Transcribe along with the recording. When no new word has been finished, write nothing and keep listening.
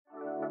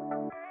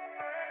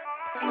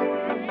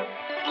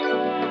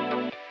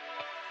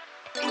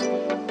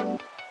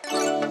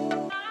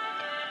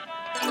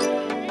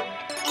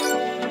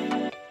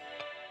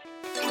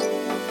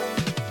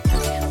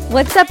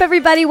What's up,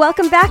 everybody?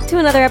 Welcome back to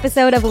another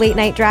episode of Late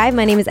Night Drive.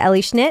 My name is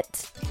Ellie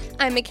Schnitt.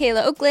 I'm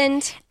Michaela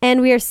Oakland. And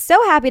we are so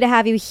happy to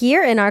have you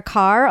here in our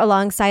car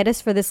alongside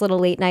us for this little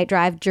late night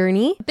drive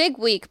journey. Big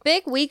week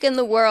in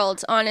the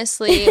world,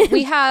 honestly.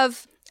 We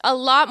have a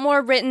lot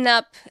more written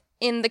up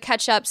in the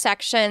catch-up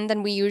section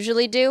than we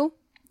usually do,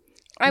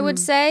 I would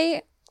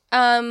say.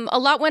 A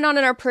lot went on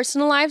in our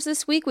personal lives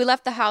this week. We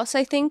left the house,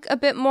 I think, a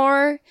bit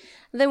more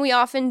than we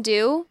often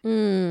do.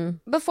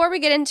 Before we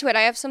get into it,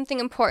 I have something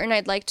important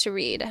I'd like to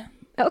read.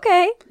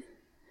 Okay.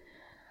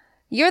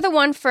 You're the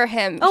one for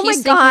him. Oh He's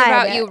my God. thinking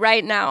about you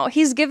right now.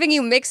 He's giving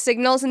you mixed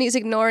signals and he's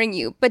ignoring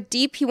you. But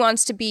deep, he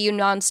wants to be you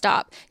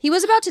nonstop. He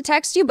was about to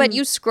text you, but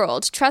you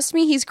scrolled. Trust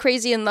me, he's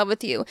crazy in love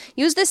with you.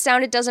 Use this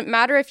sound. It doesn't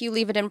matter if you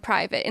leave it in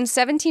private. In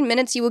 17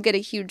 minutes, you will get a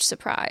huge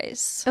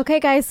surprise.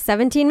 Okay, guys,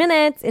 17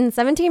 minutes. In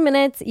 17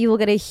 minutes, you will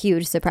get a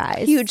huge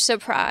surprise. Huge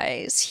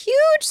surprise.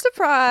 Huge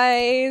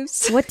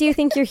surprise. What do you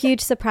think your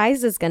huge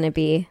surprise is going to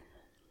be?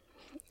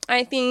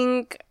 I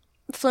think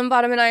Flynn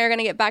Bottom and I are going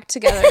to get back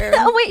together.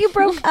 Oh, wait, you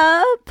broke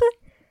up?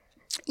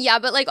 Yeah,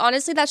 but like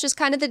honestly, that's just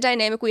kind of the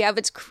dynamic we have.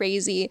 It's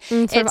crazy.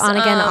 Sort of on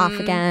again, off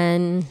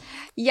again.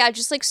 Yeah,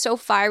 just like so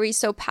fiery,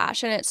 so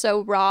passionate,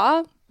 so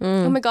raw.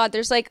 Oh my God,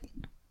 there's like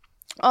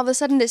all of a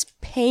sudden this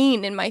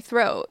pain in my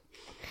throat.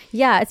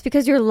 Yeah, it's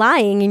because you're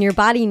lying and your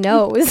body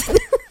knows.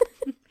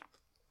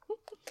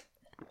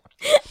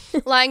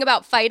 Lying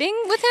about fighting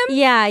with him?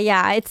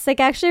 Yeah. It's like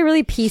actually a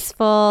really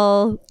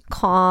peaceful,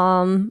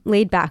 calm,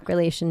 laid back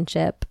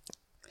relationship.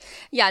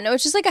 Yeah, no,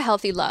 it's just like a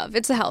healthy love.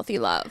 It's a healthy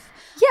love.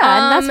 Yeah,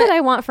 and that's what I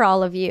want for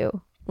all of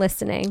you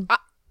listening.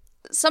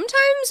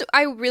 Sometimes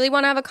I really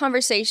want to have a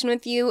conversation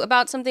with you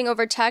about something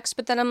over text,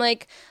 but then I'm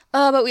like,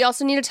 oh, but we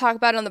also need to talk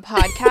about it on the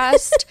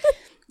podcast.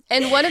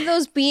 And one of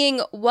those being,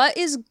 what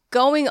is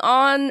going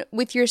on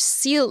with your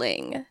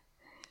ceiling?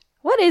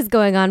 What is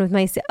going on with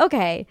my...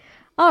 Okay,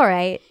 all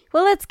right.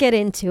 Well, let's get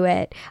into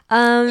it.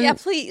 Yeah,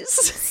 please.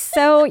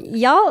 So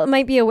y'all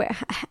might be aware...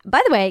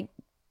 By the way,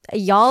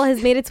 y'all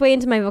has made its way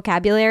into my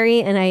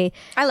vocabulary, and I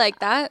like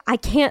that. I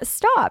can't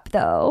stop,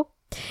 though.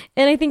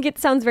 And I think it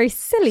sounds very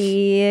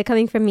silly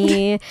coming from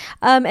me.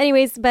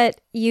 Anyways,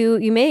 but you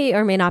may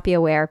or may not be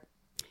aware.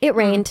 It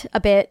rained a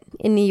bit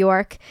in New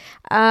York.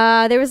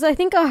 There was, I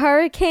think, a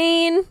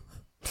hurricane.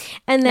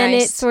 And then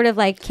it sort of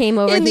like came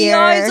over in here. In the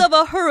eyes of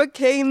a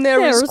hurricane, there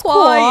was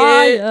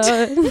quiet.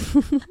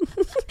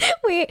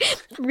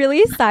 Wait,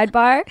 really?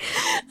 Sidebar.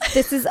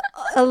 This is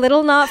a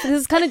little this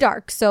is kind of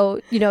dark.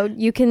 So,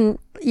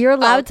 you're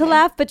allowed to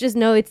laugh, but just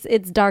know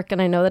it's dark.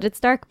 And I know that it's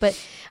dark. But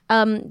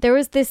there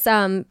was this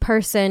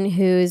person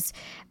whose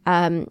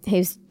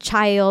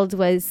child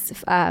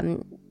was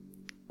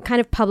kind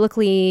of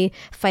publicly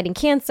fighting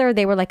cancer.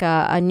 They were like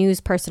a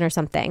news person or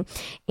something.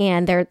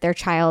 And their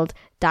child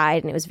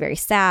died, and it was very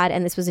sad.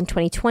 And this was in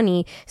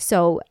 2020.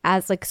 So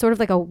as like sort of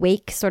like a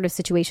wake sort of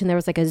situation, there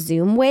was like a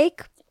Zoom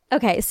wake.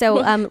 Okay, so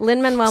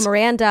Lin-Manuel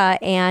Miranda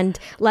and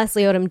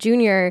Leslie Odom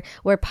Jr.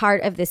 were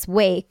part of this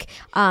wake,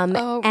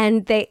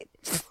 and they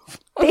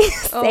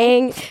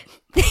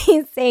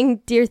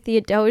sang "Dear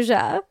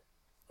Theodosia."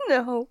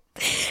 No,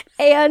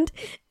 and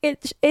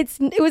it's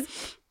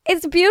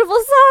a beautiful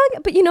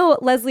song, but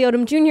Leslie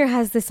Odom Jr.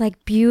 has this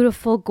like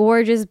beautiful,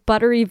 gorgeous,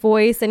 buttery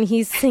voice, and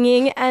he's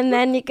singing, and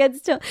then it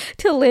gets to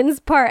Lynn's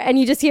part, and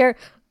you just hear,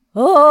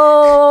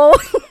 oh.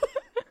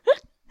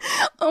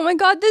 Oh my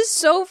God, this is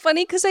so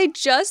funny because I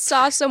just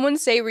saw someone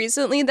say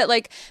recently that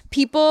like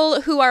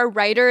people who are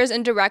writers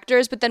and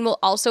directors but then will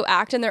also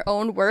act in their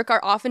own work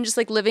are often just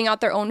like living out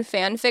their own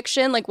fan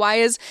fiction. Like, why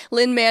is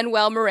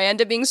Lin-Manuel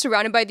Miranda being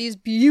surrounded by these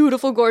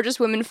beautiful,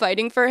 gorgeous women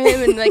fighting for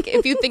him? And like,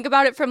 if you think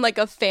about it from like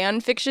a fan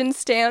fiction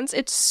stance,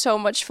 it's so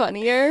much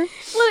funnier.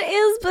 Well, it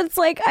is, but it's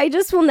like, I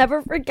just will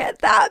never forget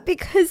that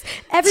because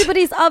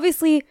everybody's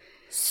obviously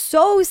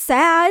so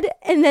sad,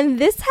 and then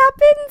this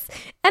happens,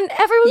 and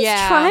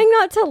everyone's trying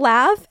not to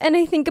laugh, and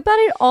I think about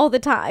it all the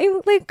time.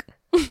 Like,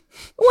 why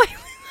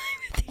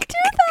would they do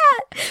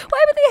that?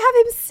 Why would they have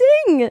him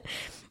sing?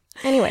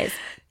 Anyways,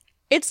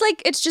 it's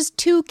like it's just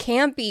too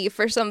campy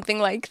for something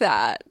like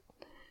that.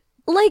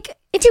 Like,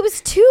 if it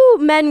was two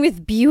men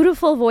with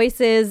beautiful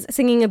voices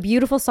singing a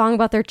beautiful song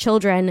about their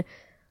children,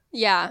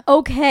 yeah,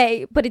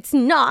 okay, but it's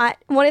not.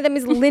 One of them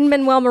is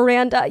Lin-Manuel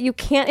Miranda. You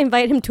can't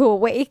invite him to a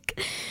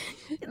wake.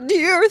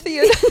 Dear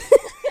Theodore.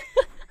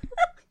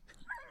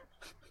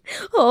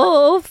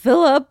 Oh,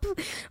 Philip.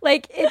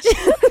 Like, it's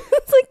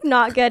like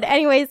not good.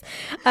 Anyways,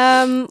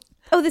 so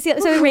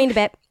it rained a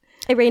bit.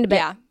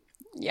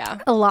 Yeah.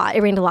 A lot.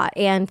 It rained a lot,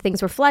 and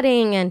things were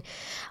flooding, and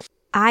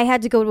I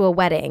had to go to a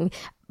wedding,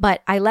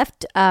 but I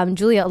left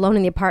Julia alone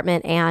in the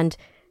apartment, and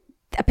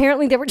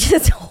apparently there were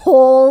just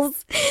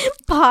holes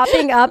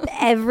popping up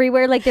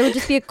everywhere. Like, there would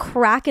just be a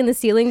crack in the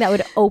ceiling that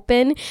would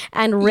open,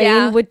 and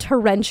rain would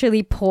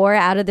torrentially pour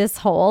out of this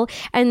hole.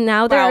 And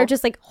now there are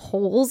just like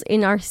holes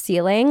in our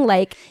ceiling,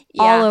 like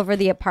all over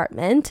the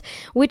apartment,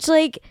 which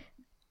like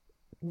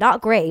not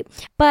great.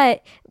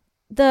 But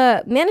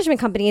the management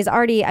company is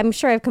already, I'm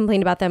sure I've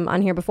complained about them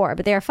on here before,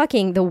 but they are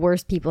fucking the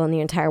worst people in the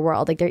entire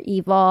world. Like, they're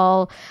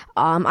evil.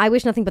 I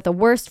wish nothing but the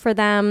worst for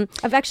them.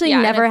 I've actually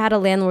never had a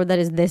landlord that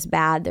is this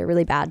bad. They're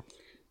really bad.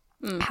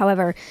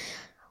 However,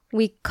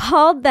 we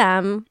called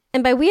them,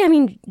 and by we, I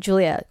mean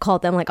Julia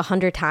called them like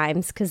 100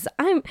 times because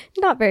I'm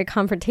not very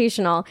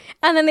confrontational.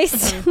 And then they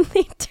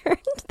they turned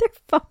their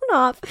phone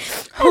off,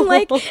 and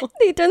like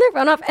they turned their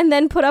phone off and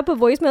then put up a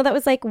voicemail that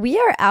was like, "We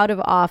are out of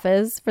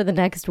office for the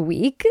next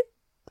week."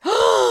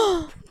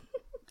 For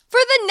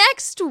the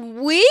next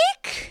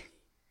week?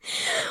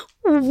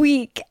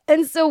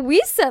 And so we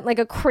sent like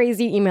a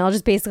crazy email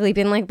just basically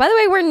being like, by the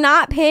way, we're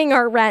not paying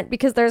our rent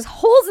because there's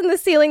holes in the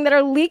ceiling that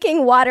are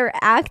leaking water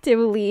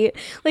actively.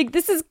 Like,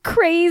 this is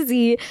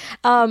crazy.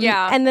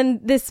 And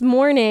then this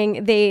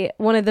morning,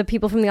 one of the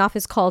people from the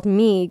office called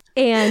me,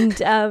 and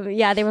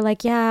they were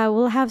like, yeah,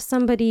 we'll have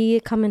somebody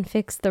come and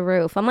fix the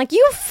roof. I'm like,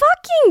 you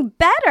fucking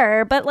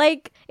better. But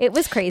like, it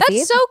was crazy.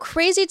 That's so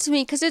crazy to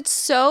me because it's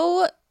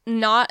so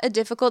not a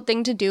difficult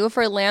thing to do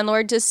for a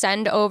landlord to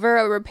send over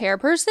a repair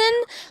person.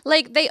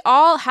 Like, they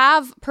all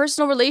have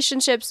personal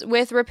relationships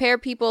with repair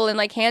people and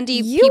like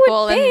handy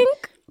people. Would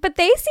think. But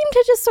they seem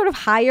to just sort of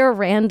hire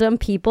random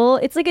people.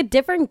 It's like a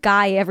different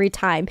guy every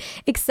time,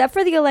 except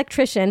for the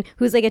electrician,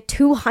 who's like a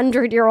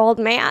 200-year-old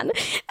man.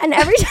 And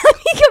every time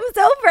he comes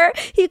over,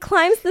 he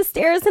climbs the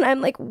stairs, and I'm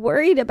like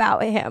worried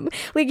about him.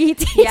 Like, he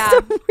takes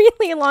a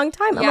really long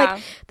time. I'm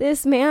like,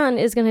 this man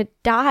is going to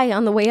die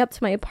on the way up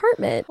to my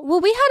apartment.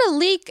 Well, we had a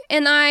leak,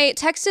 and I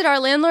texted our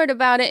landlord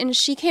about it, and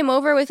she came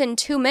over within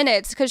 2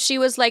 minutes because she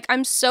was like,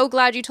 I'm so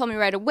glad you told me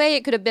right away.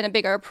 It could have been a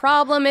bigger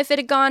problem if it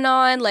had gone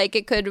on. Like,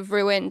 it could have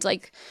ruined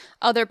like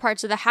other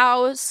parts of the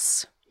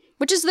house,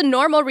 which is the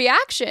normal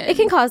reaction. It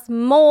can cause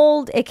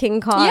mold. It can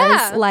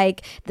cause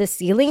like the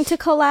ceiling to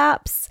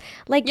collapse.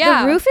 Like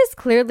the roof is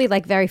clearly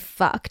like very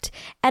fucked.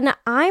 And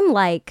I'm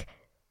like,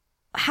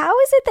 how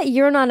is it that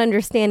you're not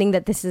understanding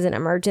that this is an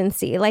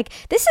emergency? Like,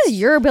 this is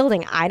your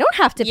building. I don't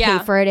have to pay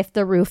for it if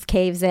the roof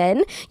caves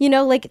in. You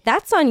know, like,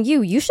 that's on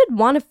you. You should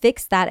want to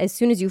fix that as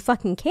soon as you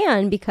fucking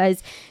can,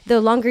 because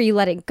the longer you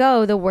let it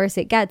go, the worse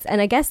it gets.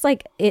 And I guess,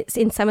 like, it's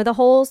in some of the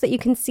holes that you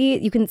can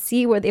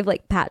see where they've,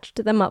 like,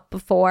 patched them up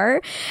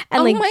before.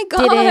 And, my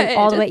God. Didn't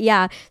all the way.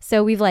 Yeah.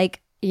 So we've,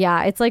 like,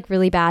 it's, like,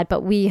 really bad.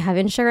 But we have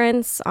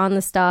insurance on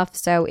the stuff.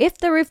 So if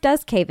the roof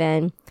does cave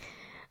in,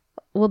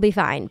 we'll be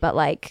fine. But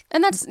like,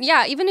 and that's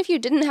even if you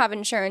didn't have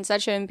insurance,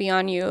 that shouldn't be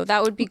on you.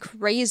 That would be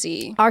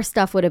crazy. Our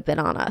stuff would have been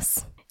on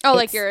us. Oh,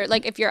 like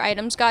if your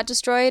items got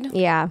destroyed?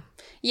 Yeah,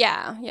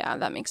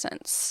 that makes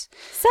sense.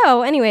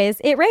 So anyways,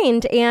 it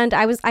rained, and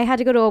I had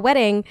to go to a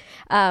wedding.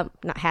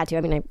 Not had to,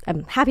 I mean,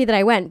 I'm happy that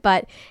I went,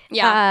 but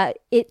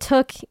it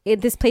took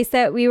this place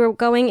that we were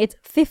going, it's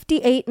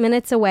 58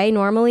 minutes away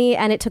normally,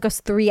 and it took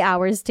us 3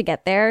 hours to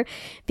get there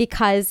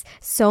because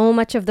so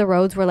much of the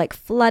roads were like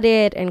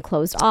flooded and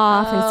closed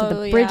off, and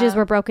so the bridges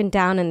were broken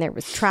down and there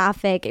was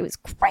traffic. It was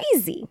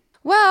crazy.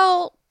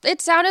 Well, it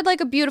sounded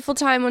like a beautiful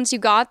time once you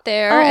got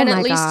there, and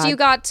at least you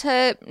got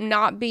to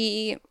not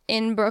be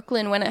in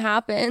Brooklyn when it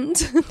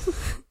happened.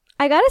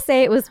 I gotta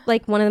say, it was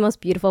like one of the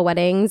most beautiful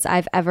weddings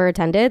I've ever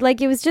attended.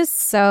 Like, it was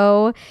just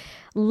so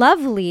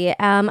lovely.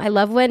 I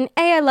love when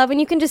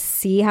you can just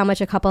see how much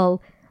a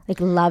couple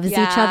like loves each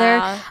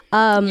other.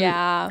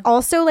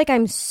 Also, like,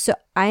 I'm so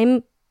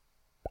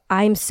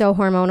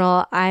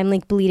hormonal. I'm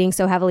like bleeding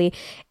so heavily.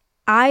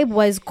 I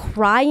was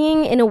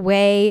crying in a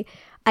way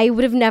I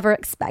would have never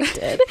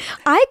expected.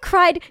 I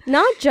cried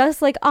not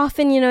just like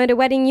often, you know, at a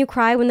wedding, you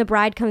cry when the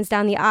bride comes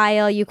down the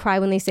aisle, you cry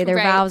when they say their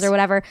vows or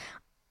whatever.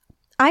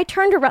 I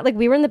turned around, like,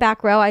 we were in the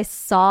back row. I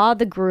saw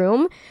the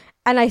groom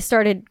and I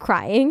started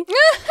crying.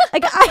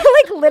 Like,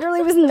 I like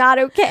literally was not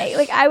okay.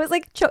 Like, I was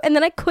like, and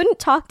then I couldn't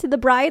talk to the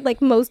bride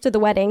like most of the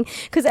wedding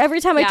because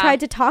every time I tried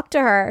to talk to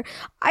her,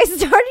 I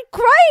started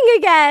crying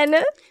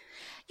again.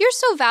 You're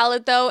so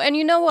valid, though. And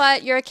you know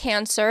what? You're a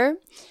Cancer.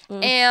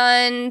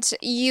 And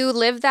you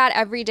live that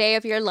every day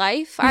of your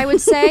life, I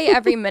would say,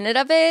 every minute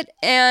of it.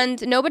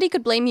 And nobody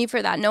could blame you for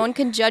that. No one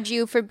can judge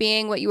you for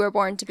being what you were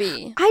born to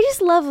be. I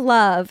just love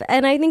love.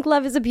 And I think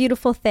love is a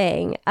beautiful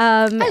thing.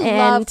 I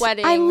love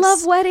weddings. I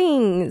love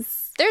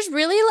weddings. There's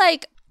really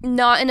like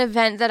not an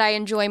event that I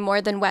enjoy more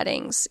than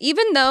weddings.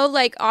 Even though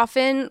like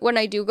often when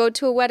I do go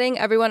to a wedding,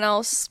 everyone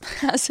else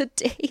has a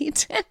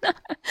date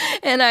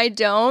and I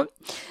don't.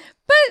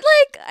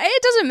 But, like,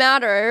 it doesn't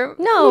matter.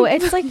 No,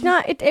 it's, like,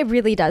 not... It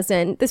really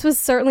doesn't. This was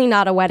certainly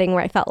not a wedding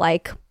where I felt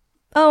like,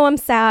 oh, I'm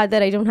sad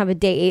that I don't have a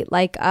date.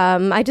 Like,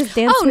 I just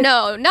danced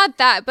no, not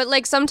that. But,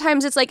 like,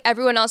 sometimes it's, like,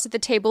 everyone else at the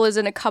table is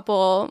in a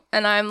couple,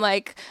 and I'm,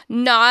 like,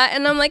 not.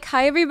 And I'm, like,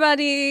 hi,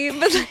 everybody.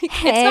 But, like,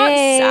 it's not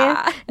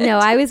sad. No,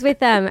 I was with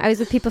them. I was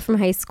with people from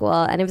high school,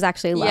 and it was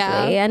actually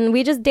lovely. Yeah. And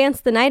we just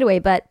danced the night away.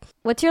 But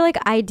what's your,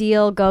 like,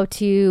 ideal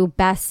go-to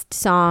best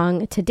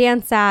song to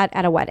dance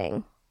at a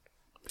wedding?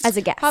 As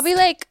a guest. Probably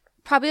like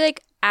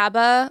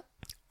ABBA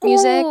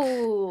music.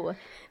 Ooh.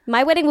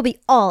 My wedding will be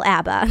all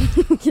ABBA.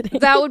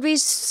 That would be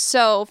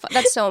so fun.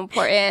 That's so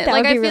important. That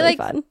like, would be I feel really like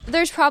fun.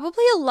 There's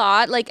probably a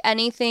lot, like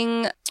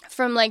anything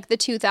from like the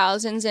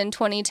 2000s and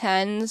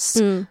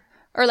 2010s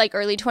or like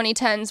early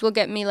 2010s will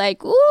get me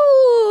like,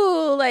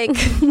 ooh, like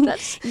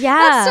that's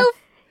so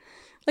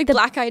like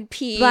Black Eyed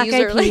Peas. Black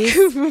Eyed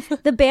Peas.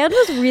 The band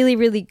was really,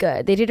 really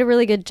good. They did a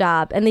really good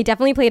job, and they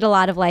definitely played a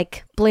lot of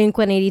like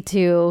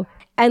Blink-182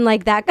 and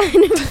like that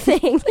kind of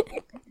thing.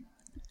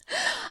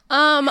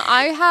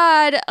 I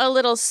had a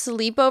little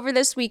sleepover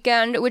this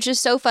weekend, which is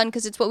so fun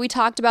because it's what we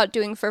talked about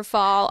doing for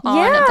fall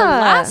on the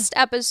last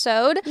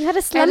episode. You had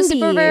a I had a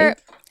slumby. sleepover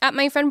at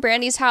my friend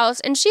Brandy's house,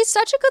 and she's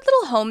such a good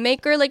little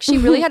homemaker. Like, she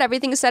really had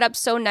everything set up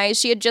so nice.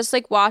 She had just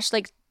like washed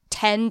like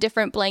 10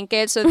 different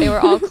blankets so they were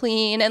all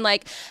clean, and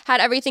like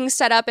had everything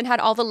set up and had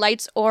all the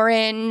lights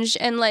orange,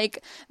 and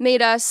like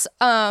made us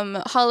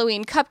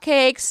Halloween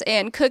cupcakes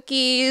and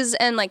cookies,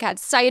 and like had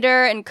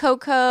cider and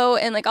cocoa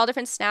and like all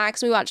different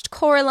snacks. We watched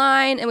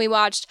Coraline and we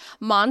watched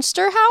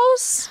Monster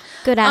House.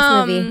 Good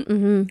ass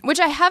movie. Which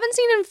I haven't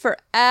seen in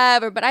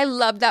forever, but I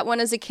loved that one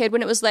as a kid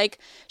when it was like,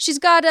 she's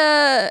got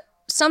a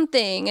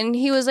something, and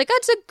he was like,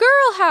 that's a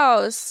girl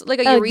house, like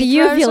a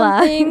urethra or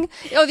something.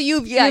 Oh, the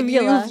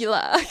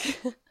uvula.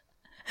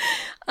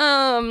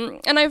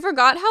 And I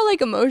forgot how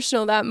like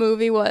emotional that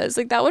movie was.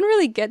 Like, that one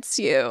really gets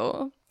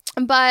you.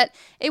 But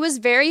it was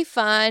very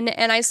fun,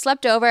 and I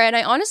slept over, and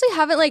I honestly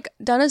haven't like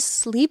done a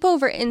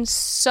sleepover in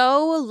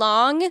so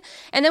long.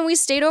 And then we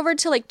stayed over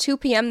till like 2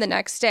 p.m. the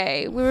next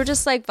day. We were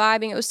just like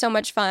vibing. It was so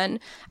much fun.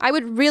 I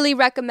would really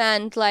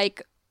recommend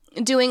like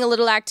doing a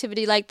little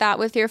activity like that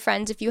with your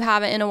friends if you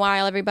haven't in a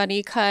while, everybody,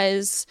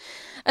 because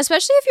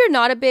especially if you're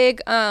not a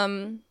big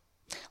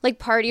like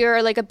partier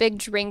or like a big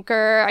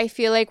drinker, I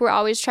feel like we're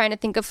always trying to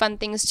think of fun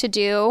things to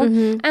do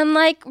and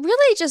like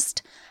really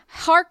just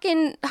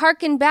harken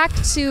back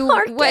to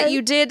what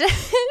you did to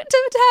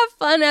have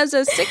fun as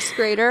a 6th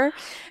grader,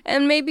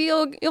 and maybe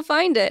you'll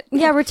find it.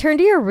 Yeah, return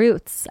to your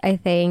roots, I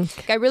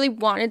think. I really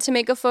wanted to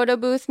make a photo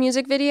booth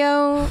music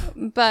video,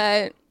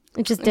 but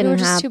it just didn't happen. We were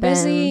just too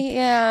busy.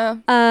 Yeah.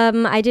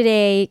 I did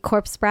a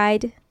Corpse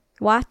Bride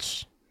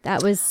watch.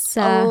 That was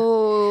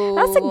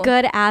that's a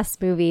good ass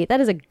movie.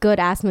 That is a good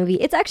ass movie.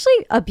 It's actually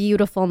a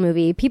beautiful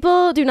movie.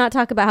 People do not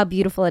talk about how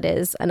beautiful it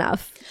is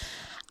enough.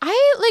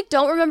 I like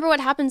don't remember what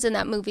happens in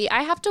that movie.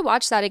 I have to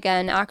watch that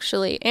again,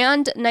 actually.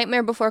 And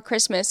Nightmare Before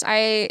Christmas.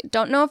 I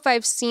don't know if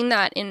I've seen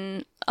that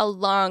in a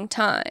long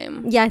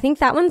time. Yeah, I think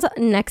that one's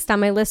next on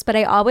my list. But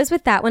I always,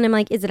 with that one, I'm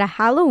like, is it a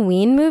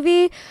Halloween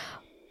movie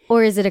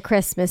or is it a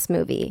Christmas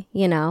movie?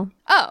 You know?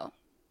 Oh.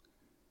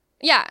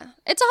 Yeah,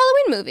 it's a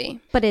Halloween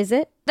movie. But is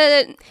it?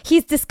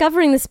 He's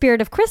discovering the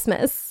spirit of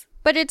Christmas.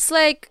 But it's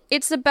like,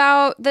 it's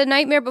about the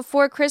Nightmare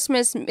Before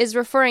Christmas is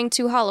referring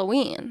to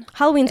Halloween.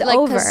 Halloween's like,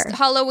 over.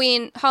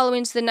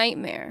 Halloween's the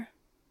nightmare.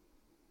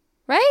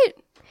 Right?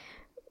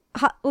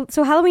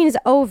 So Halloween is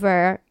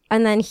over,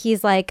 and then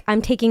he's like,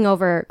 I'm taking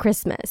over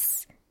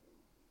Christmas.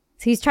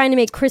 So he's trying to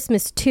make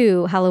Christmas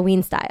 2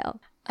 Halloween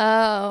style.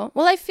 Oh.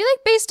 Well, I feel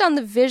like based on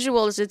the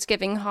visuals, it's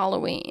giving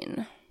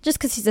Halloween. Just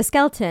because he's a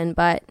skeleton,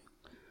 but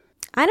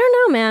I don't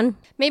know, man.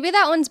 Maybe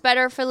that one's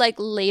better for like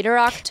later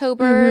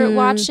October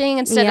watching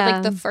instead of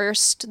like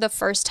the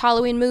first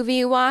Halloween movie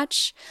you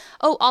watch.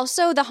 Oh,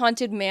 also The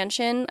Haunted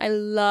Mansion. I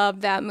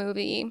love that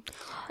movie.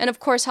 And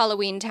of course,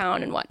 Halloween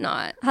Town and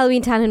whatnot.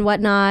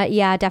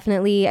 Yeah,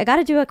 definitely. I got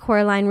to do a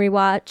Coraline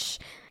rewatch.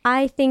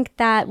 I think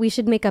that we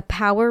should make a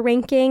power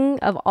ranking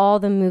of all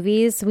the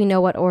movies so we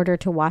know what order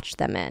to watch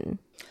them in.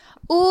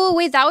 Oh,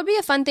 wait, that would be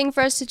a fun thing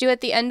for us to do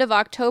at the end of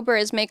October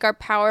is make our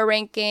power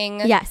ranking.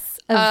 Yes.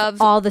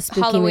 Of all the spooky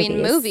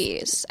Halloween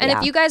movies. And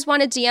if you guys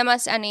want to DM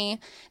us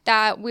any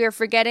that we're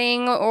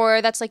forgetting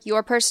or that's like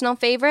your personal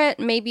favorite,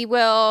 maybe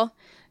we'll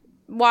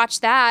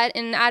watch that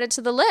and add it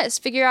to the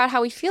list, figure out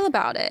how we feel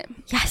about it.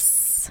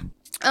 Yes.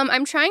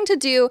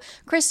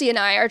 Chrissy and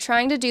I are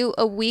trying to do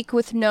a week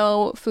with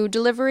no food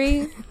delivery.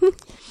 And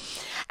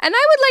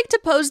I would like to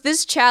pose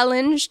this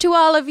challenge to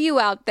all of you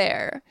out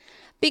there.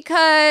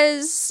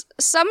 Because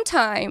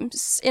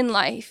sometimes in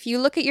life, you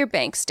look at your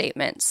bank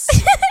statements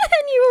and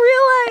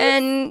you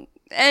realize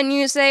and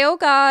you say, oh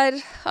God,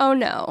 oh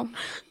no.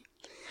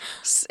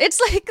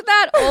 It's like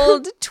that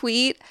old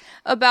tweet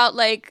about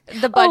like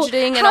the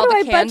budgeting and all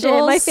the candles.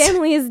 Budget? My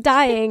family is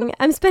dying.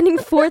 I'm spending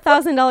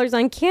 $4,000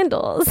 on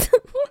candles.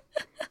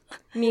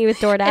 Me with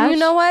DoorDash. And you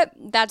know what?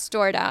 That's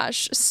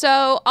DoorDash.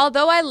 So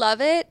although I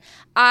love it,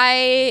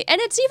 and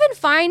it's even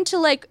fine to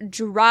like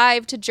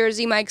drive to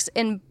Jersey Mike's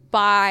and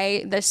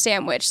buy the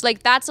sandwich.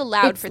 Like that's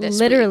allowed for this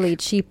literally week.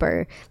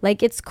 Cheaper.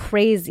 Like it's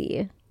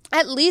crazy.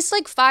 At least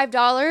like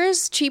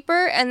 $5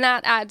 cheaper, and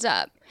that adds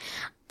up.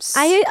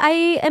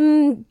 I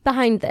am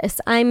behind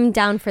this. I'm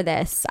down for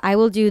this. I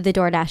will do the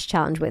DoorDash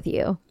challenge with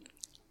you.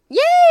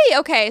 Yay!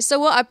 Okay, so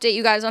we'll update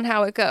you guys on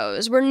how it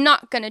goes. We're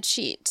not gonna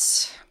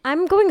cheat.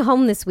 I'm going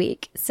home this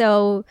week,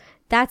 so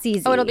that's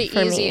easy. Oh, it'll be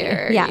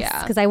easier.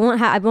 Yes, because I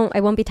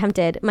won't be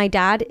tempted. My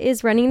dad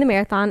is running the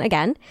marathon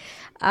again.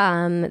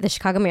 The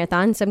Chicago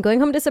Marathon. So I'm going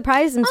home to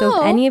surprise him. So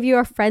if any of you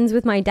are friends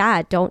with my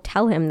dad, don't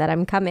tell him that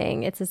I'm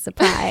coming. It's a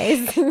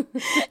surprise.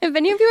 If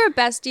any of you are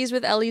besties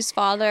with Ellie's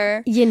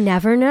father. You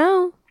never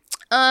know.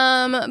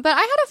 But I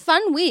had a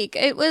fun week.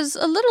 It was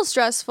a little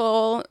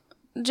stressful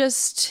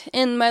just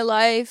in my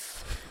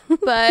life,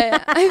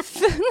 but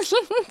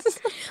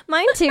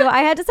Mine too.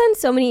 I had to send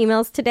so many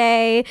emails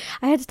today.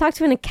 I had to talk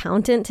to an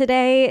accountant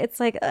today. It's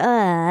like,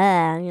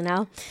 you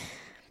know.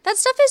 That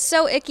stuff is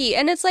so icky.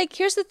 And it's like,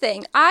 here's the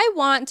thing. I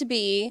want to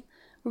be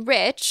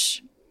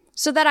rich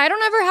so that I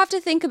don't ever have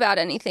to think about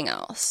anything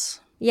else.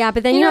 Yeah,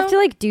 but then you have to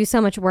like do so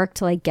much work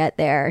to like get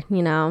there,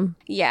 you know?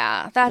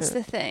 Yeah, that's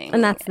the thing.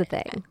 And that's the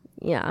thing.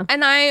 Yeah.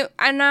 And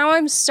now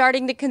I'm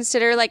starting to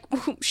consider like,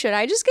 should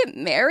I just get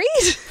married?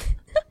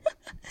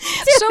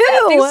 So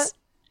many things.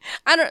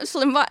 I don't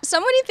know. So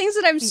many things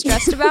that I'm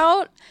stressed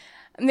about.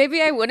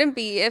 Maybe I wouldn't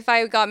be if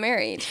I got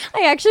married.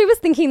 I actually was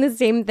thinking the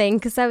same thing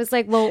because I was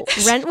like, well,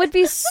 rent would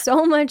be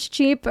so much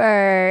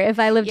cheaper if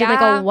I lived in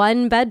like a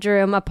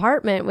 1-bedroom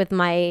apartment with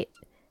my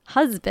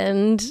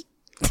husband.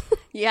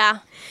 Yeah.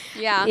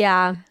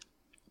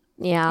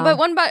 But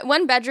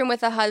one bedroom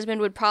with a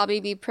husband would probably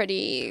be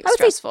pretty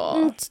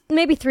stressful.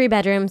 Maybe 3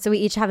 bedrooms, so we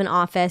each have an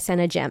office and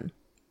a gym.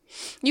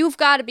 You've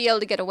got to be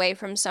able to get away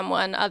from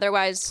someone,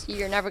 otherwise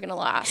you're never going to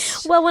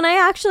last. Well, when I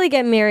actually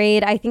get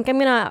married, I think I'm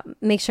going to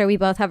make sure we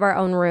both have our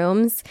own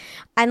rooms.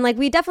 And like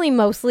we definitely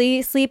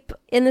mostly sleep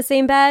in the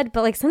same bed,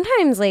 but like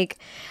sometimes like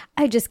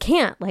I just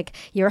can't. Like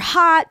you're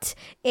hot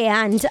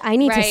and I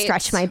need to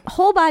stretch my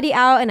whole body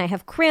out and I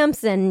have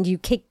cramps and you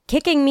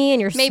kicking me and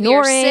you're maybe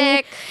snoring. You're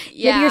sick.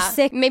 Yeah. Maybe you're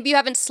sick. Maybe you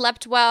haven't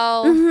slept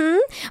well.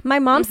 Mm-hmm. My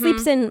mom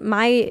sleeps in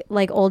my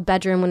like old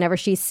bedroom whenever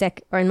she's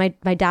sick, or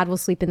my dad will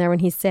sleep in there when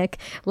he's sick.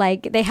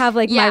 Like they have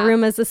like my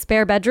room as a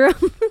spare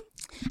bedroom.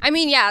 I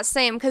mean, yeah,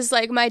 same. Because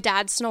like my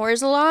dad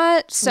snores a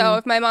lot. So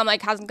if my mom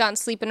like hasn't gotten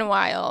sleep in a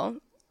while,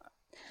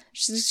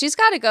 she's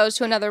got to go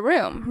to another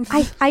room.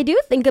 I do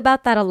think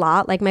about that a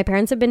lot. Like my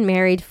parents have been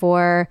married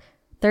for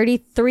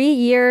 33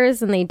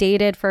 years and they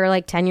dated for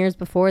like 10 years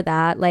before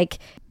that. Like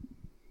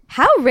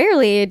how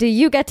rarely do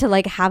you get to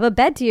like have a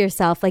bed to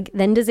yourself? Like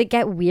then does it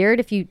get weird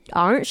if you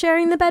aren't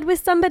sharing the bed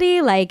with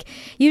somebody? Like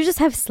you just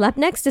have slept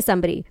next to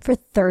somebody for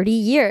 30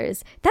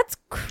 years. That's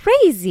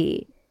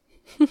crazy.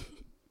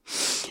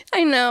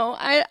 I know.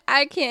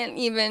 I can't.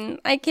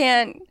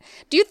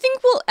 Do you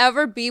think we'll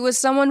ever be with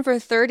someone for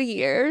 30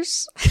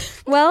 years?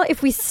 Well,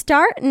 if we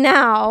start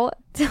now,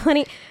 how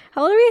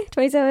old are we?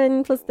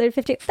 27 plus 30,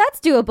 50. That's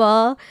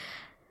doable.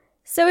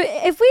 So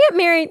if we get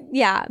married,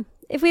 yeah.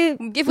 If we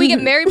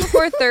get married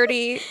before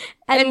 30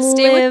 and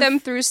stay with them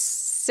through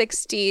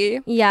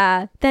 60.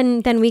 Yeah,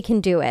 then we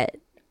can do it.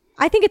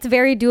 I think it's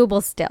very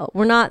doable still.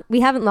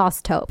 We haven't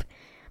lost hope.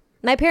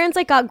 My parents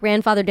like got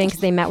grandfathered in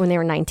because they met when they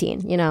were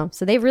 19, you know?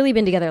 So they've really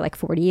been together like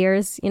 40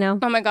 years, you know?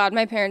 Oh my God,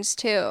 my parents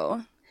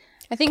too.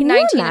 I think Can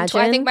 19 you and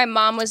 20. I imagine? think my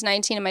mom was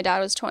 19 and my dad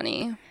was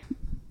 20.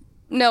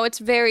 No, it's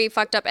very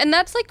fucked up. And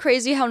that's like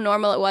crazy how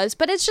normal it was.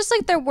 But it's just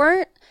like there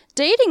weren't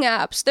dating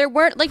apps. There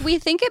weren't, like, we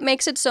think it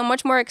makes it so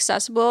much more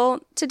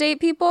accessible to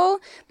date people,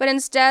 but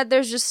instead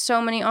there's just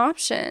so many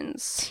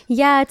options.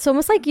 Yeah, it's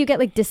almost like you get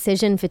like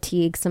decision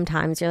fatigue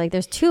sometimes. You're like,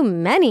 there's too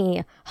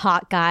many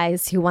hot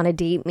guys who want to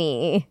date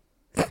me.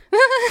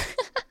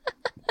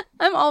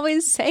 I'm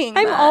always saying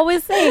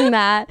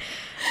that.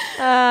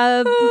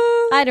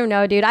 I don't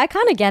know, dude. I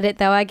kind of get it,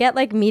 though. I get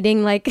like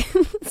meeting like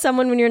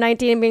someone when you're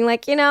 19 and being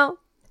like, you know,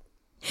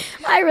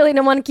 I really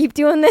don't want to keep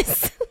doing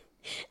this.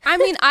 I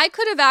mean, I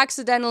could have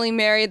accidentally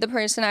married the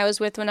person I was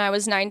with when I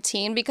was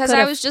 19 because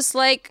I was just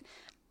like,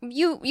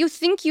 you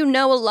think you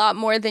know a lot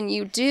more than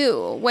you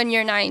do when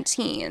you're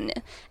 19.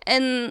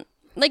 And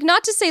like,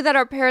 not to say that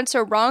our parents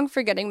are wrong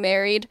for getting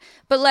married,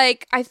 but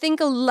like, I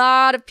think a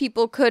lot of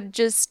people could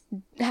just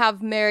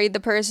have married the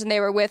person they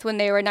were with when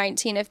they were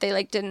 19 if they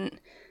like didn't,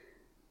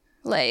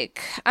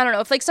 like, I don't know,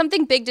 if like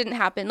something big didn't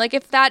happen. Like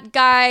if that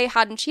guy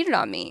hadn't cheated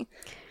on me,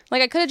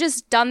 like I could have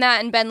just done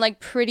that and been like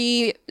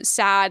pretty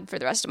sad for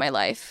the rest of my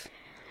life.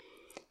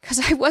 Because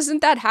I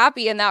wasn't that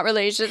happy in that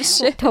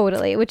relationship.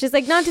 Totally. Which is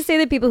like not to say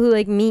that people who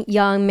like meet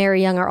young,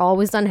 marry young are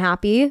always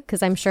unhappy,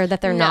 because I'm sure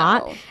that they're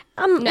not. No.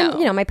 And,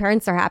 you know, my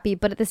parents are happy.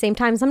 But at the same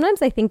time,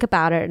 sometimes I think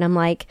about it and I'm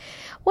like,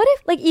 what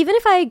if, like, even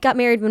if I got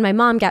married when my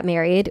mom got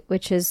married,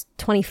 which is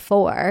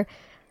 24,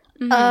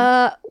 when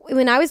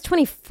I was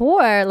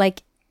 24,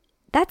 like,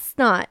 that's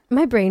not,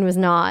 my brain was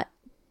not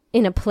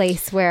in a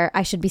place where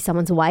I should be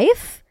someone's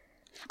wife.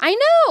 I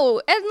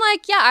know. And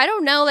like, yeah, I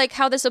don't know like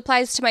how this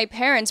applies to my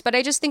parents, but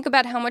I just think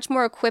about how much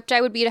more equipped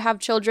I would be to have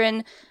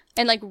children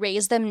and like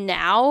raise them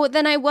now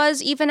than I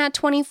was even at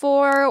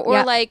 24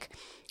 or like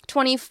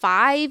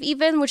 25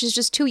 even, which is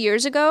just 2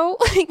 years ago,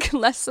 like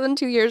less than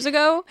 2 years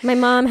ago. My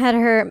mom had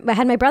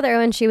my brother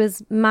when she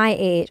was my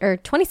age, or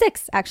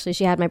 26 actually,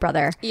 she had my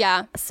brother.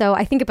 Yeah. So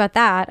I think about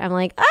that. I'm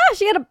like,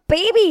 she had a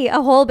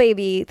whole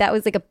baby. That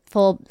was like a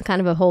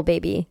whole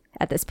baby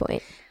at this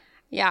point.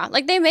 Yeah,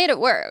 like they made it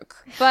work,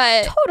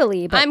 but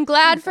totally. But I'm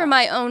glad for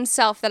my own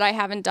self that I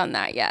haven't done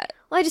that yet.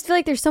 Well, I just feel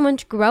like there's so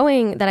much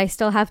growing that I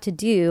still have to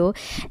do,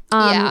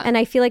 and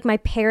I feel like my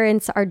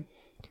parents are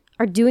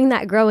doing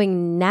that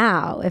growing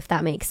now, if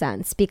that makes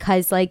sense,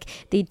 because like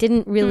they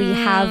didn't really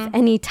have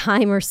any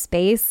time or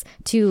space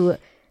to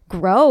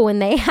grow,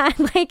 and they had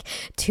like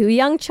 2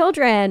 young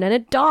children and a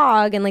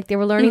dog, and like they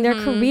were learning their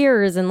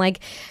careers, and like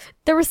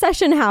the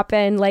recession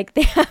happened. Like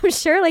I'm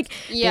sure like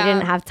they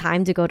didn't have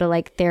time to go to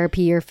like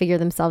therapy or figure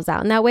themselves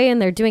out in that way,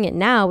 and they're doing it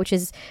now, which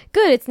is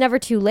good. It's never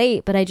too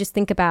late, but I just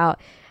think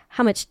about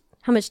how much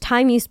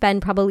time you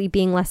spend probably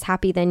being less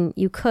happy than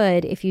you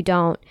could if you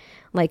don't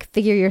like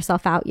figure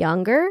yourself out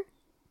younger.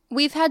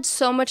 We've had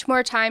so much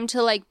more time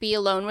to like be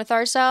alone with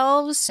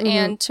ourselves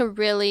and to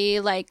really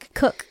like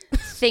Cook.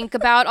 think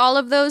about all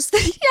of those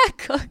things. Yeah,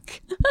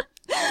 cook.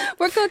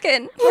 We're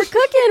cooking.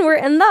 We're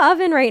in the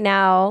oven right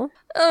now.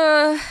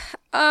 I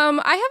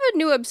have a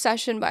new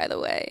obsession, by the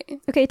way.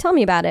 Okay, tell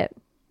me about it.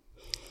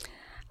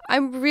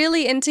 I'm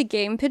really into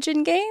game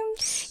pigeon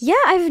games. Yeah,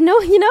 and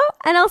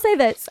I'll say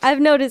this. I've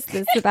noticed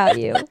this about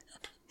you.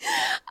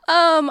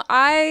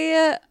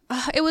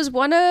 It was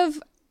one of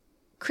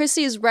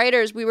Chrissy's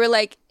writers. We were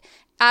like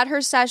at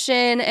her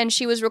session and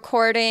she was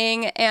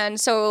recording, and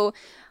so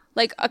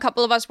like a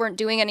couple of us weren't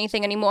doing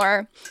anything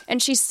anymore, and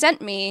she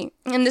sent me,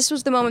 and this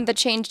was the moment that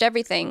changed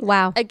everything.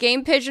 Wow. A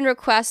game pigeon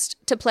request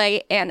to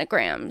play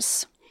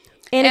anagrams.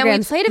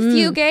 Anagrams. And we played a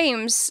few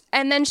games,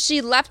 and then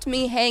she left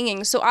me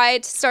hanging. So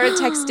I started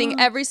texting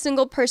every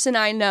single person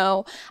I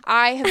know.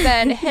 I have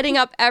been hitting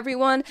up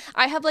everyone.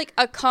 I have like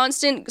a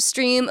constant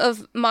stream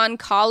of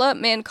Mancala.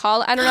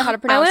 I don't know how to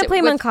pronounce it. I want to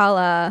play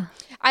Mancala.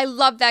 I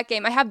love that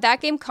game. I have that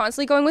game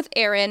constantly going with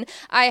Aaron.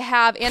 I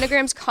have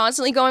anagrams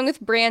constantly going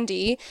with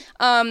Brandy.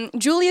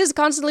 Julia's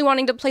constantly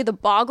wanting to play the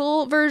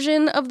Boggle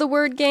version of the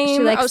word game.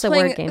 She likes I was the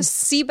playing word game.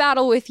 Sea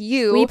Battle with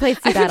you. We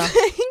played Sea Battle. I'm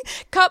playing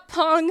Cup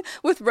Pong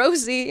with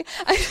Rosie.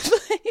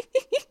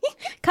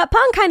 Cup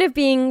Pong kind of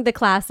being the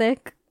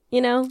classic, you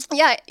know?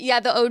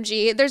 Yeah, the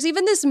OG. There's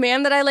even this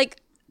man that I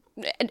like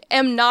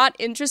am not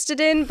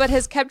interested in, but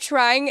has kept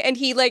trying, and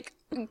he like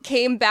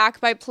came back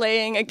by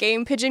playing a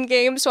game pigeon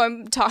game, so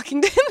I'm talking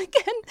to him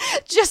again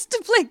just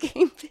to play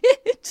game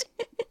pigeon.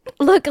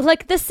 Look,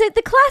 like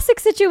the classic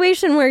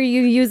situation where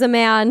you use a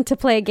man to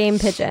play a game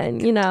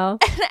pigeon, you know?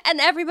 And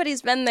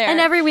everybody's been there.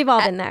 We've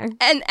all been there.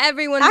 And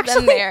everyone's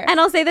been there. And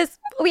I'll say this,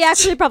 we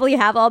actually probably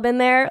have all been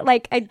there.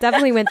 Like, I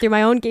definitely went through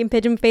my own game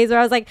pigeon phase where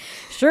I was like,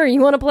 sure,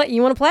 you want to play?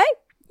 You want to play?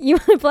 You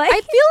want to play?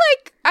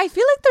 I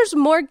feel like there's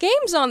more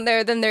games on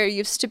there than there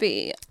used to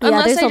be.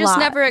 Unless I just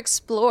never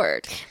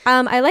explored.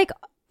 I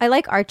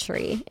like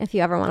archery, if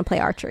you ever want to play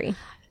archery.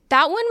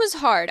 That one was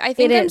hard. I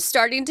think I'm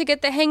starting to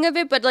get the hang of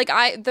it, but like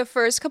the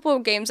first couple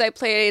of games I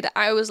played,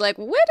 I was like,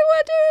 what do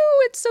I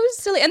do? It's so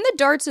silly. And the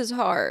darts is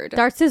hard.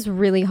 Darts is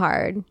really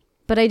hard,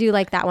 but I do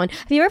like that one.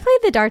 Have you ever played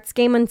the darts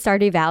game on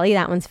Stardew Valley?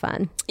 That one's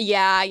fun.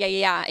 Yeah.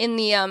 In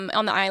the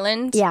on the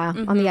island. Yeah,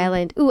 on the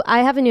island. Ooh, I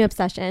have a new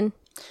obsession.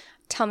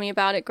 Tell me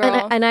about it,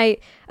 girl.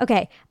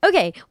 Okay.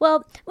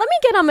 Well, let me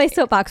get on my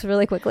soapbox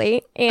really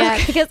quickly,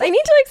 and because I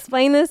need to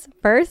explain this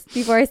first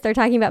before I start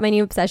talking about my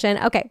new obsession.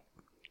 Okay,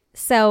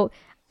 so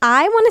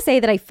I want to say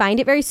that I find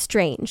it very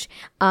strange,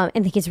 and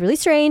think it's really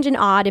strange and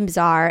odd and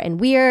bizarre and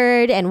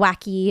weird and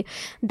wacky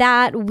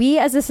that we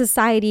as a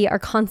society are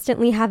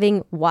constantly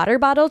having water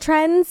bottle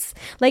trends.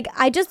 Like,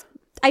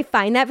 I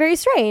find that very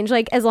strange.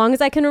 Like, as long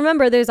as I can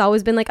remember, there's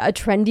always been like a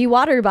trendy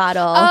water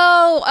bottle.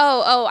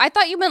 Oh. I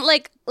thought you meant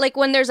like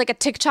when there's like a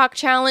TikTok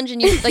challenge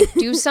and you like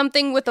do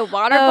something with a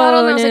water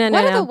bottle. And I was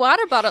what are the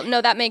water bottle?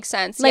 No, that makes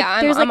sense. Like,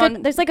 yeah,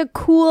 there's like a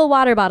cool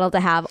water bottle to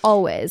have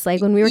always.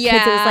 Like when we were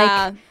kids, it was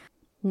like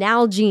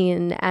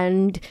Nalgene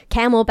and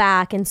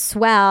Camelback and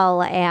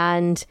Swell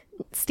and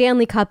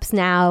Stanley Cups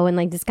now and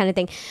like this kind of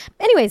thing.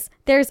 Anyways,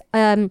 there's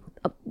the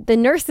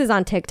nurses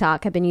on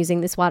TikTok have been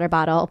using this water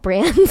bottle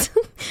brand,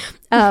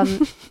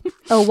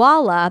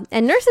 Owala.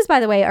 And nurses, by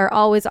the way, are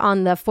always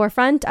on the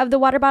forefront of the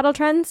water bottle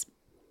trends.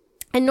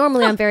 And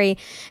normally I'm very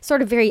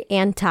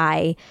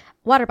anti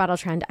water bottle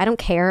trend. I don't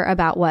care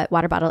about what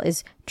water bottle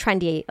is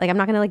trendy. Like, I'm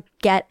not going to like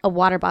get a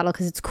water bottle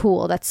because it's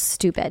cool. That's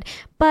stupid.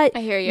 But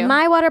I hear you.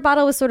 My water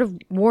bottle was sort of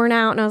worn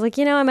out, and I was like,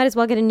 I might as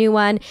well get a new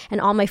one.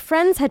 And all my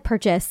friends had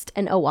purchased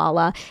an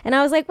Owala, and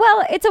I was like,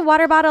 well, it's a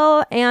water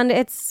bottle and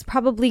it's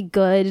probably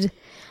good.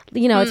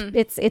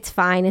 It's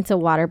fine. It's a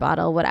water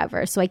bottle,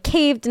 whatever. So I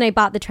caved and I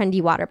bought the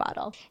trendy water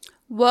bottle.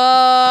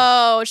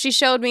 Whoa, she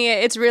showed me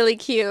it. It's really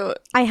cute.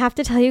 I have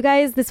to tell you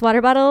guys, this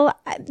water bottle,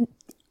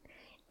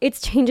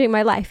 it's changing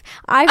my life.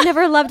 I've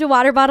never loved a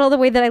water bottle the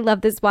way that I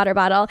love this water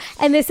bottle.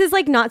 And this is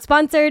like not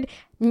sponsored,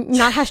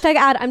 not hashtag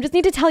ad. I just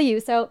need to tell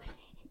you. So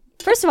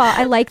first of all,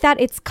 I like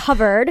that it's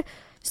covered,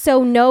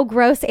 so no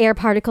gross air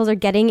particles are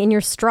getting in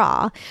your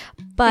straw.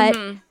 But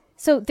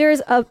so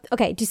there's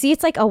do you see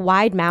it's like a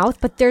wide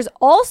mouth, but there's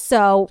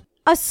also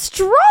a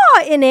straw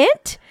in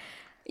it.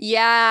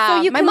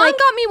 Yeah, so my mom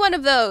got me one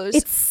of those.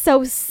 It's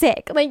so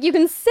sick. Like, you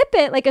can sip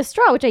it like a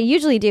straw, which I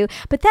usually do.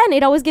 But then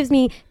it always gives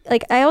me,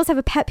 like, I always have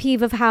a pet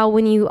peeve of how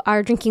when you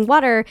are drinking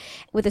water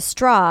with a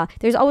straw,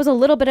 there's always a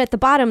little bit at the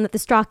bottom that the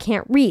straw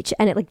can't reach.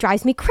 And it, like,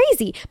 drives me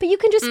crazy. But you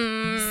can just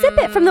sip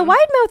it from the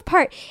wide mouth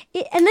part.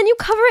 And then you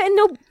cover it and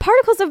no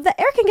particles of the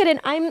air can get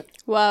in.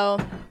 Whoa.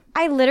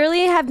 I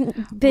literally have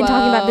been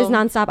talking about this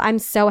nonstop. I'm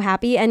so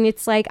happy. And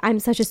it's like, I'm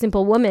such a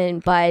simple woman,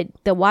 but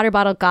the water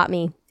bottle got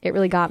me. It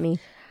really got me.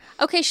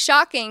 Okay,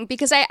 shocking,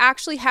 because I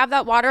actually have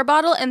that water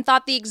bottle and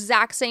thought the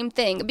exact same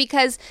thing,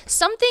 because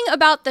something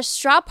about the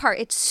straw part,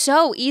 it's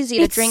so easy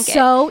to drink it. It's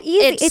so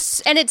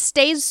easy. And it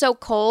stays so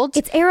cold.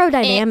 It's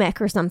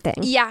aerodynamic or something.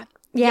 Yeah.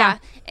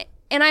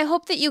 And I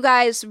hope that you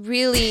guys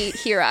really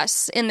hear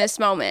us in this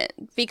moment,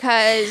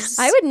 because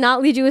I would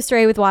not lead you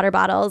astray with water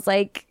bottles.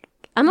 Like,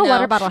 I'm a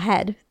water bottle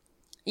head.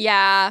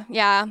 Yeah.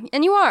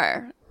 And you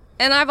are.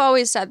 And I've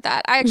always said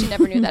that. I actually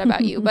never knew that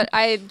about you, but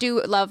I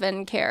do love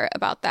and care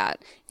about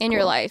that in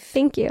your life.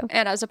 Thank you.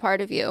 And as a part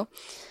of you.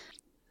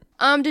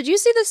 Did you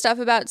see the stuff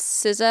about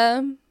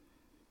SZA?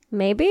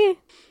 Maybe.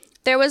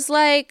 There was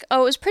it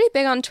was pretty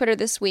big on Twitter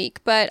this week,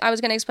 but I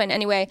was going to explain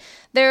anyway.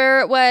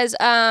 There was,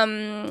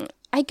 I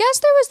guess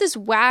there was this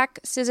whack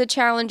SZA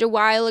challenge a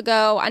while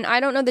ago, and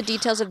I don't know the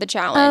details of the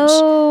challenge.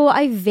 Oh,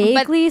 I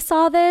vaguely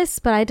saw this,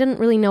 but I didn't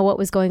really know what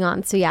was going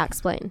on. So yeah,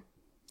 explain.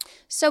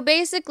 So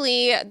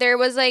basically, there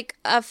was like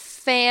a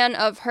fan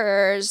of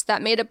hers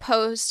that made a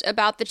post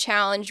about the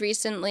challenge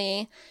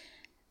recently.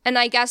 And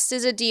I guess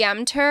SZA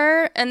DM'd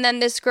her. And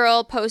then this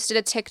girl posted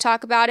a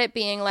TikTok about it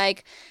being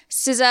like,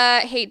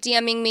 SZA hate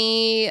DMing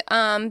me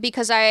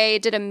because I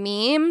did a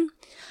meme.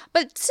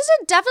 But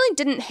SZA definitely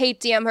didn't hate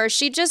DM her.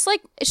 She just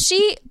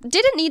she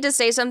didn't need to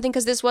say something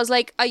because this was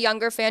like a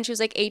younger fan. She was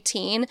like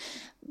 18.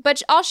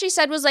 But all she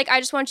said was like, I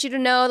just want you to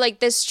know, like,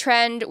 this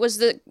trend was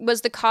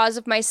the cause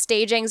of my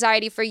stage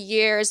anxiety for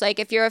years. Like,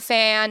 if you're a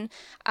fan,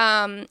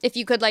 if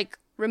you could like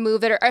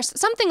remove it or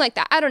something like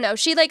that. I don't know.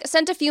 She like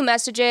sent a few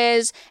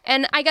messages,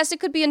 and I guess it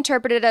could be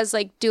interpreted as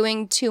like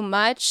doing too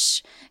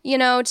much, you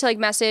know, to like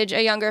message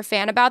a younger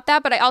fan about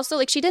that. But I also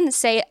like, she didn't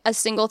say a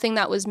single thing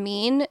that was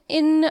mean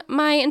in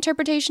my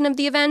interpretation of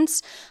the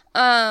events.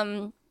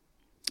 You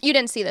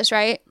didn't see this,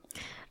 right?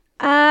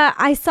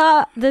 I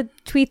saw the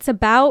tweets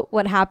about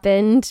what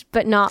happened,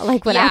 but not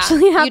like what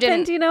actually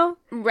happened, you know?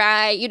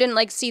 Right. You didn't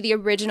like see the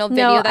original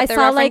video that they're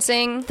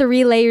referencing? Like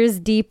 3 layers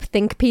deep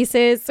think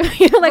pieces.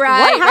 You're like,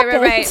 what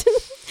happened? Right.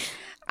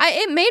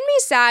 It made me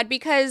sad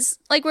because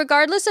like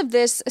regardless of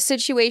this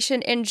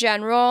situation in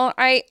general,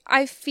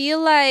 I feel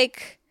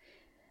like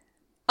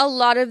a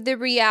lot of the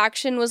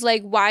reaction was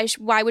like,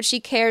 why would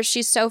she care?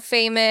 She's so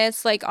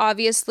famous. Like,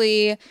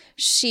 obviously,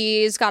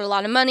 she's got a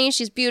lot of money.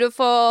 She's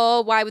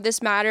beautiful. Why would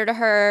this matter to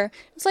her?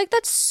 It's like,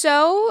 that's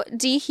so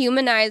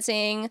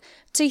dehumanizing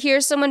to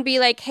hear someone be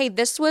like, hey,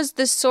 this was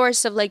the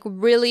source of like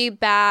really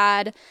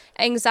bad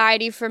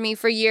anxiety for me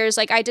for years.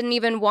 Like, I didn't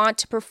even want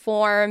to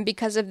perform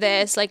because of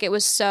this. Like, it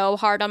was so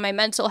hard on my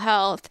mental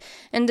health.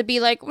 And to be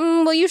like,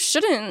 well, you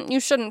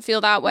shouldn't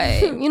feel that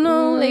way. You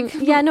know, like,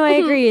 yeah, no, I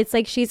agree. It's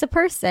like, she's a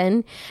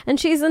person and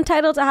she's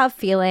entitled to have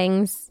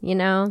feelings, you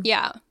know?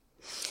 Yeah.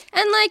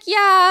 And like,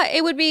 yeah,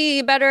 it would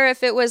be better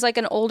if it was like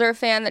an older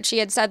fan that she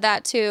had said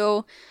that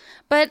to.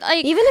 But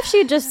like, even if she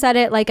had just said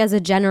it like as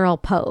a general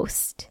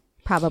post,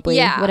 probably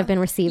would have been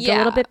received a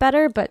little bit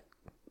better. But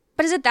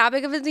is it that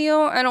big of a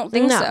deal? I don't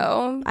think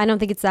so. I don't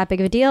think it's that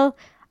big of a deal.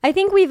 I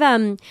think we've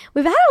had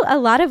a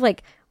lot of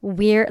like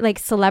weird like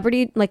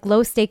celebrity, like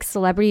low stakes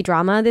celebrity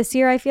drama this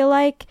year, I feel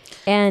like,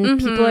 and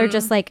people are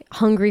just like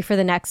hungry for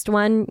the next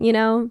one, you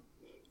know?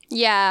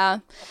 Yeah.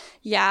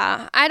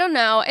 I don't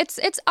know. It's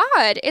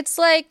odd. It's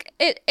like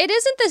it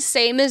isn't the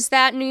same as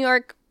that New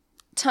York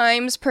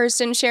Times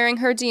person sharing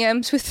her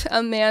DMs with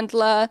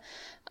Amandla.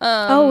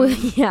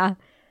 Yeah.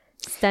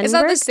 Stenberg? It's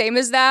not the same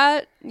as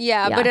that.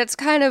 Yeah, but it's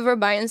kind of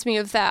reminds me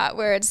of that,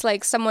 where it's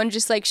like someone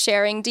just like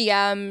sharing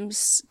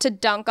DMs to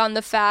dunk on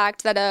the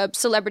fact that a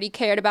celebrity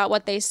cared about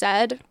what they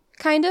said,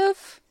 kind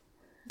of.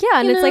 Yeah,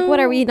 and it's like, what,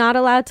 are we not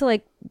allowed to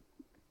like,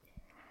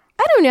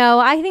 I don't know.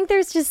 I think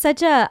there's just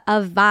such a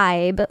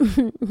vibe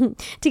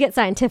to get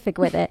scientific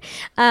with it.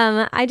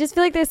 I just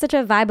feel like there's such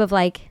a vibe of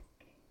like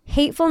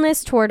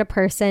hatefulness toward a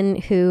person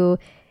who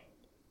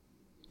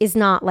is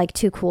not like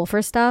too cool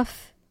for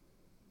stuff,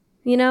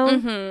 you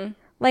know?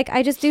 Like,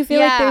 I just do feel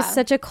like there's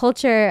such a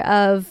culture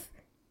of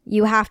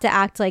you have to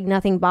act like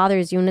nothing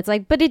bothers you. And it's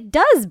like, but it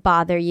does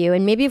bother you.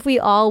 And maybe if we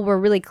all were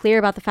really clear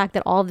about the fact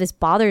that all of this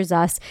bothers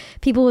us,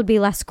 people would be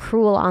less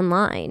cruel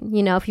online,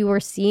 you know, if you were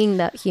seeing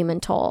the human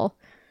toll.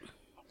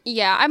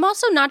 Yeah, I'm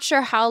also not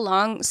sure how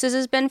long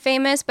SZA's been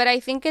famous, but I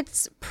think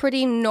it's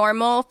pretty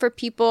normal for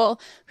people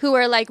who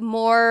are like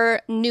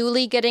more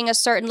newly getting a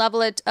certain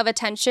level of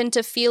attention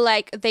to feel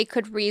like they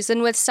could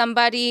reason with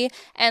somebody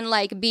and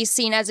like be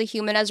seen as a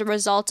human as a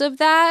result of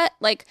that.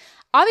 Like,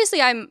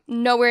 obviously I'm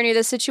nowhere near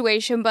this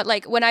situation, but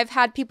like when I've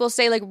had people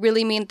say like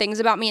really mean things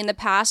about me in the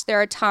past, there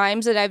are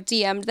times that I've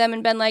DM'd them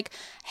and been like,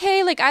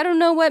 hey, like, I don't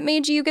know what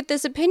made you get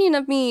this opinion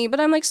of me, but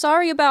I'm like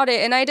sorry about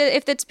it. And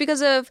if it's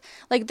because of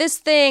like this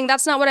thing,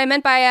 that's not what I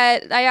meant by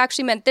it. I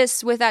actually meant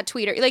this with that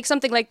tweet or like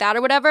something like that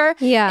or whatever.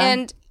 Yeah.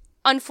 And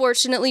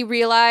unfortunately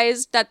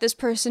realized that this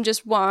person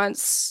just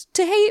wants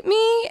to hate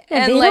me,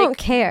 and they like don't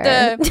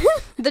care.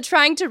 the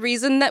trying to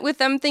reason that with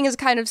them thing is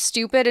kind of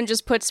stupid and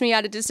just puts me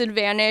at a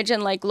disadvantage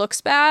and like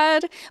looks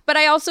bad. But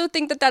I also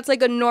think that that's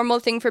like a normal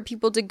thing for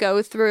people to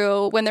go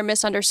through when they're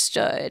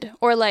misunderstood,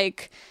 or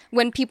like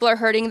when people are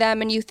hurting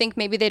them and you think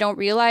maybe they don't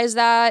realize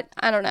that.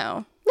 I don't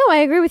know. No, I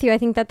agree with you. I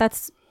think that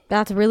that's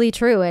that's really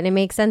true. And it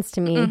makes sense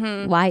to me.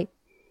 Why?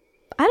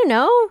 I don't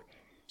know.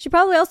 She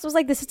probably also was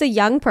like, this is a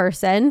young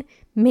person.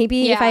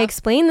 Maybe if I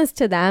explain this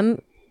to them,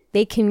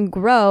 they can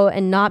grow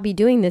and not be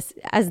doing this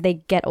as they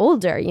get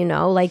older, you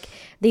know? Like,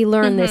 they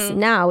learn this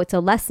now. It's a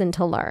lesson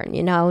to learn,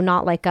 you know?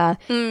 Not like a,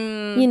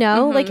 you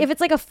know? Like, if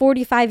it's like a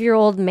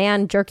 45-year-old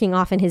man jerking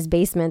off in his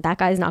basement, that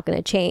guy's not going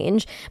to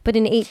change. But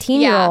an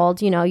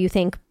 18-year-old, you know, you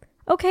think,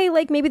 okay,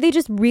 like, maybe they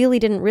just really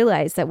didn't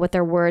realize that what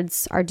their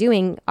words are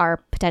doing are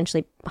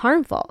potentially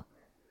harmful.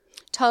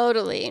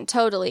 Totally.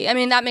 I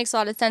mean, that makes a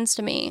lot of sense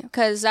to me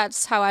because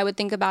that's how I would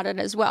think about it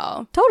as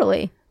well.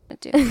 Totally.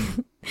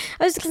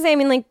 I was just going to say, I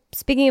mean, like,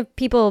 speaking of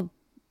people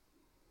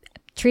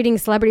treating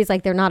celebrities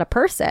like they're not a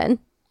person.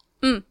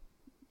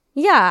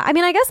 Yeah. I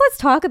mean, I guess let's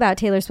talk about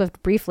Taylor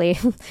Swift briefly,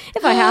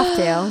 if I have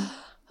to.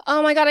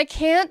 Oh my God. I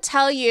can't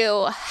tell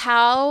you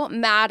how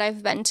mad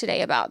I've been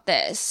today about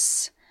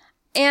this.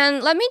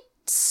 And let me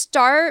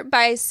start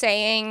by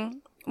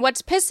saying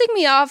what's pissing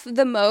me off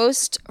the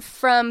most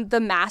from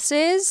the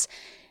masses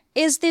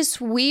is this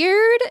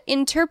weird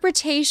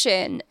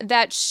interpretation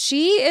that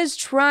she is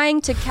trying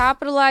to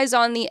capitalize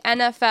on the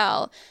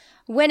NFL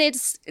when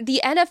it's the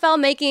NFL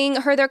making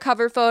her their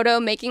cover photo,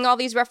 making all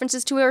these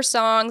references to her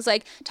songs,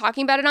 like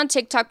talking about it on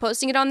TikTok,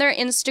 posting it on their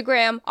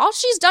Instagram. All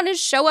she's done is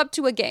show up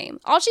to a game.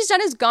 All she's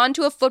done is gone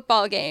to a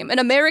football game, an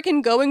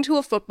American going to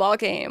a football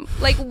game.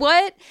 Like,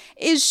 what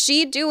is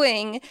she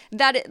doing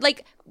that,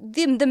 like,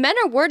 the men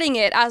are wording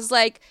it as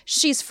like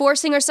she's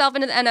forcing herself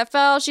into the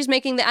NFL. She's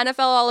making the NFL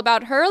all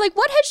about her. Like,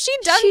 what has she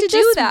done to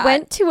do that? She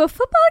went to a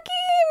football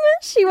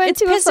game. She went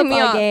to a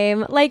football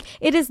game. Like,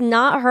 it is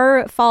not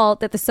her fault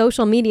that the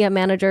social media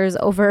managers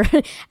over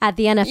at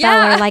the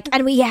NFL are like,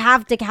 and we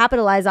have to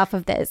capitalize off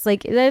of this.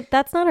 Like,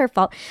 that's not her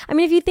fault. I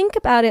mean, if you think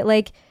about it,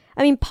 like,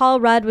 I mean, Paul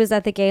Rudd was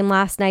at the game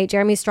last night.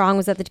 Jeremy Strong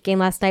was at the game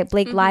last night.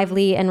 Blake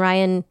Lively and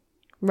Ryan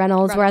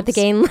Reynolds were at the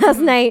game last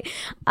night.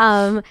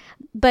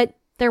 But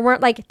there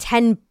weren't like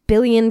 10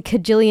 billion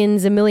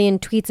kajillions a million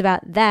tweets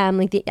about them.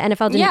 Like, the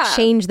NFL didn't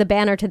change the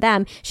banner to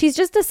them. She's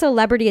just a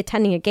celebrity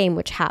attending a game,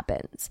 which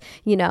happens,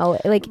 you know,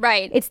 like,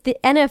 it's the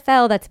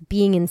NFL that's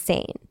being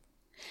insane.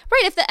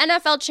 Right. If the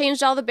NFL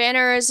changed all the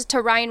banners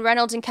to Ryan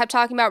Reynolds and kept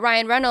talking about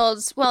Ryan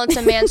Reynolds, well, it's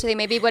a man, so they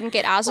maybe wouldn't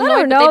get as annoyed. I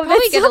don't know.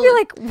 They'd still be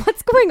like,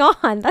 what's going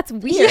on? That's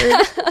weird.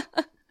 Yeah.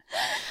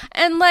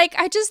 And like,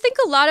 I just think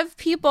a lot of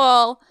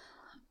people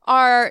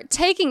are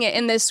taking it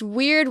in this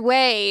weird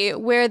way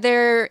where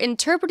they're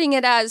interpreting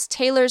it as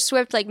Taylor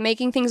Swift, like,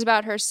 making things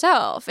about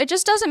herself. It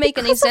just doesn't make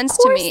any sense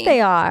to me. Of course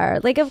they are.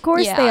 Like, of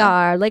course they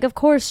are. Like, of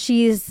course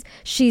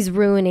she's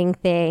ruining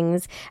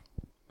things.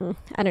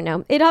 I don't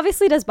know. It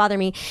obviously does bother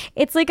me.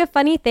 It's like a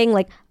funny thing.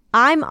 Like,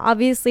 I'm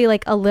obviously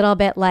like a little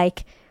bit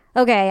like,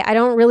 okay, I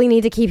don't really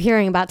need to keep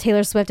hearing about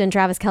Taylor Swift and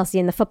Travis Kelce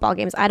in the football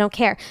games. I don't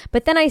care.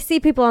 But then I see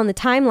people on the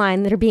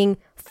timeline that are being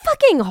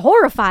fucking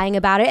horrifying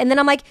about it. And then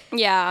I'm like,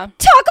 yeah,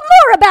 talk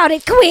more about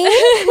it, queen.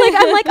 Like,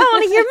 I'm like, I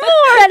want to hear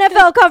more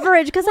NFL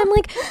coverage. Because I'm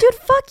like, dude,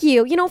 fuck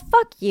you. You know,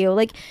 fuck you.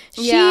 Like,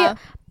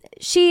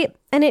 she,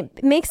 and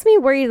it makes me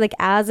worried, like,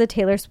 as a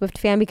Taylor Swift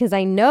fan, because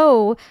I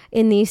know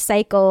in these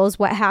cycles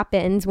what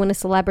happens when a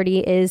celebrity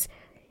is,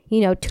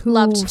 you know,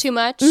 loved too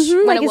much.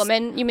 When like a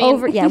woman, you mean?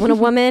 When a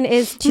woman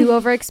is too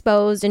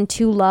overexposed and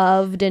too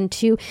loved and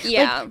too,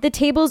 like, the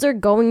tables are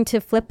going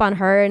to flip on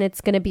her, and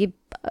it's going to be,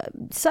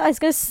 so it's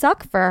going to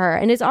suck for her.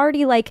 And it's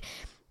already, like,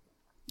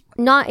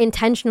 not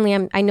intentionally.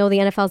 I know the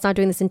NFL is not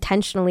doing this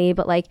intentionally,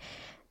 but, like,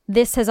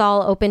 this has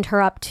all opened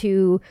her up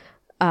to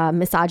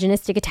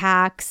misogynistic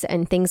attacks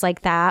and things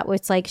like that. Where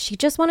it's like, she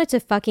just wanted to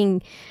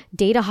fucking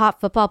date a hot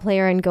football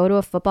player and go to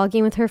a football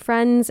game with her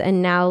friends,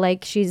 and now,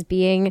 like, she's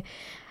being,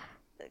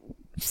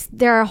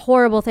 there are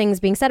horrible things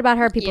being said about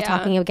her. People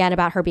talking again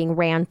about her being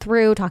ran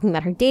through, talking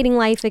about her dating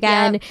life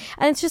again.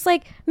 And it's just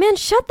like, man,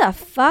 shut the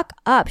fuck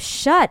up.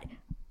 Shut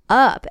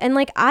up. And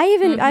like,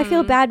 I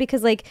feel bad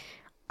because, like,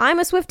 I'm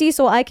a Swiftie,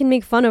 so I can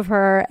make fun of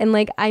her. And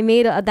like, I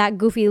made that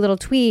goofy little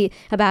tweet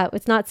about,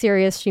 it's not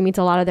serious. She meets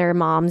a lot of their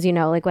moms, you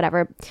know, like,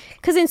 whatever.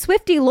 Because in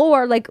Swiftie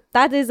lore, like,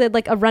 that is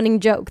like a running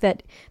joke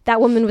that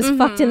woman was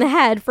fucked in the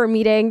head for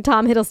meeting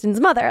Tom Hiddleston's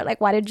mother.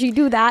 Like, why did she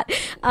do that?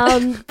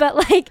 But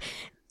like,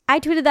 I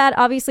tweeted that,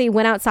 obviously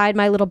went outside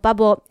my little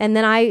bubble. And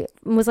then I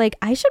was like,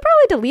 I should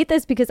probably delete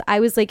this, because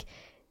I was like,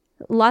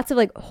 lots of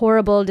like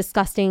horrible,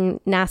 disgusting,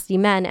 nasty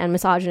men and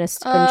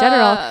misogynists in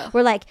general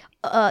were like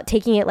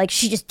taking it like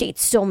she just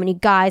dates so many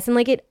guys, and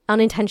like it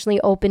unintentionally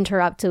opened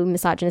her up to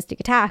misogynistic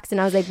attacks. And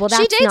I was like, well,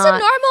 that's she dates a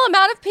normal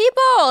amount of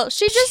people.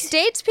 She just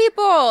dates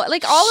people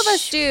like all of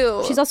us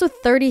do. She's also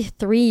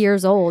 33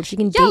 years old. She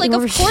can date like,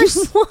 whoever of course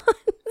she wants.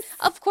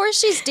 Of course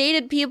she's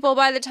dated people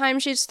by the time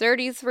she's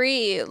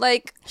 33.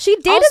 Like, she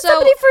dated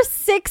somebody for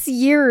 6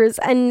 years,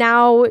 and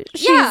now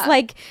she's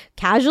like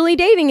casually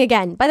dating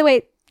again. By the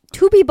way,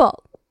 2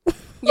 people.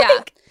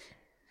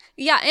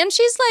 Yeah, and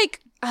she's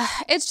like,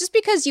 it's just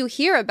because you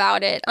hear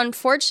about it,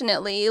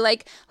 unfortunately.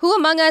 Like, who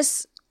among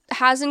us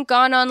hasn't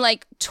gone on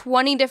like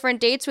 20 different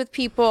dates with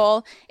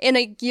people in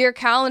a year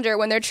calendar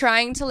when they're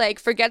trying to like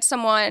forget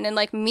someone and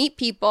like meet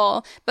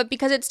people, but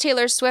because it's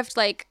Taylor Swift,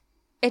 like,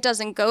 it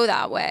doesn't go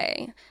that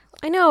way.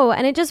 I know,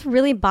 and it just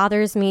really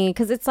bothers me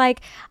because it's like,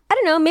 I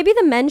don't know, maybe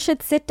the men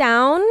should sit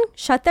down,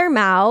 shut their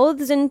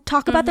mouths, and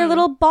talk about their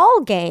little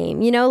ball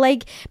game, you know?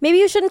 Like, maybe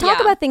you shouldn't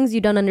talk about things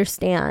you don't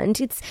understand.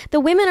 It's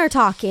the women are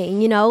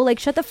talking, you know? Like,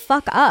 shut the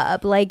fuck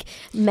up. Like,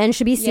 men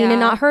should be seen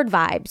and not heard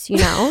vibes, you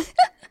know?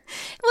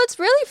 Well, it's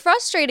really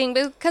frustrating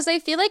because I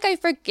feel like I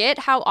forget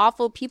how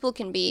awful people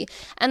can be.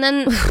 And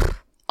then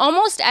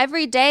almost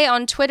every day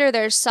on Twitter,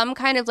 there's some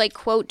kind of like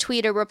quote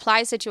tweet or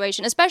reply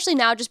situation, especially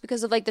now just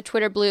because of like the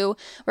Twitter blue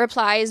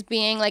replies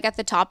being like at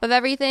the top of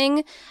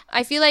everything.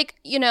 I feel like,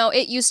 you know,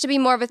 it used to be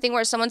more of a thing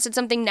where someone said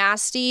something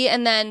nasty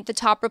and then the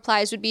top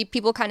replies would be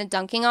people kind of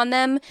dunking on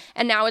them.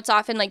 And now it's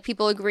often like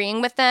people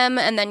agreeing with them.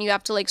 And then you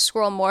have to like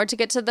scroll more to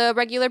get to the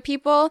regular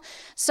people.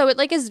 So it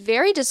like is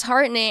very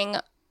disheartening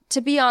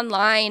to be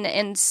online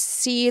and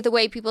see the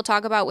way people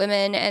talk about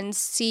women and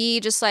see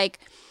just like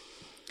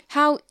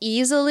how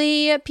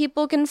easily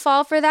people can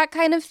fall for that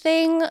kind of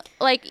thing.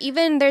 Like,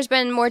 even there's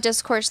been more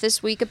discourse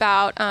this week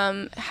about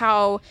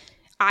how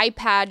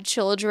iPad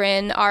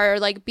children are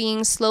like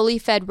being slowly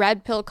fed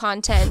red pill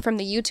content from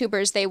the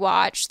YouTubers they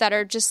watch that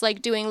are just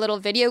like doing little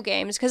video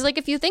games. Because like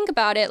if you think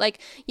about it, like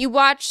you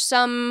watch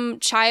some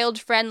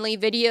child-friendly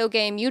video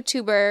game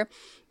YouTuber,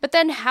 but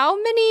then how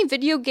many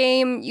video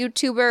game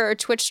YouTuber or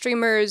Twitch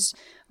streamers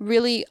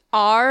really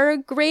are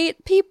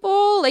great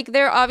people? Like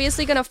they're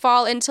obviously gonna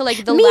fall into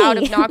like the loud,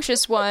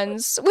 obnoxious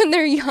ones when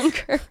they're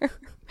younger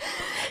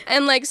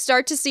and like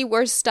start to see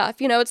worse stuff.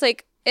 You know, it's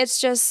like,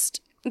 it's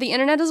just, the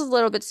internet is a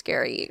little bit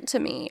scary to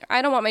me.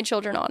 I don't want my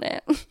children on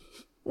it.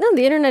 No,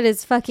 the internet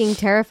is fucking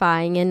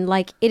terrifying, and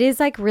like it is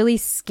like really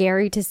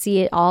scary to see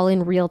it all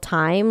in real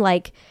time.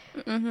 Like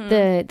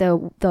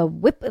the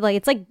whip, like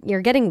it's like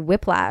you're getting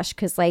whiplash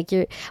because like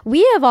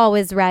we have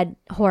always read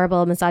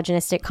horrible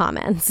misogynistic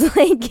comments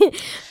like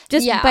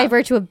just by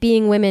virtue of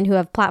being women who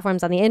have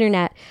platforms on the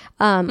internet,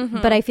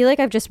 but I feel like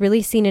I've just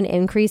really seen an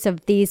increase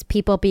of these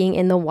people being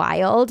in the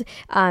wild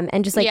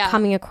and just like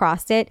coming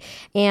across it,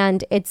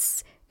 and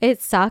it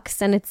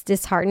sucks and it's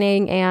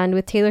disheartening. And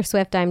with Taylor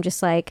Swift, I'm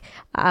just like,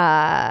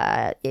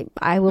 I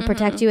will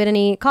protect you at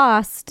any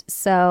cost.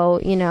 So,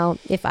 you know,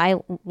 if I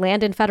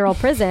land in federal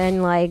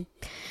prison, like,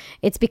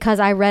 it's because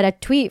I read a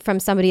tweet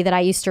from somebody that I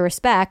used to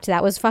respect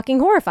that was fucking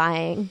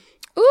horrifying.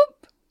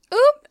 Oop.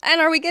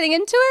 And are we getting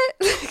into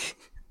it?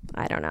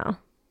 I don't know.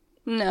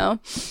 No.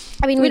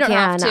 I mean, we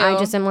can. I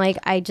just am like,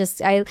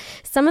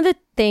 some of the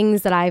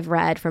things that I've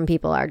read from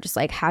people are just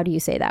like, how do you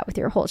say that with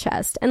your whole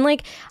chest? And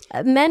like,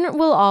 men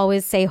will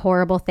always say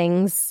horrible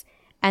things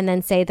and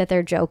then say that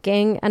they're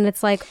joking. And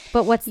it's like,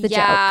 but what's the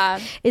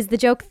joke? Is the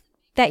joke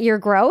that you're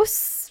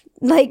gross?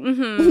 Like,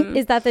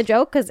 is that the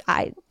joke? Because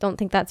I don't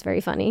think that's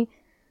very funny.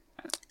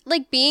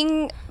 Like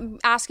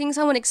asking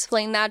someone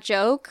explain that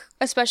joke,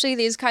 especially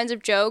these kinds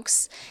of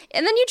jokes,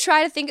 and then you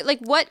try to think like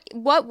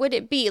what would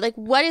it be, like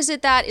what is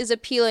it that is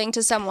appealing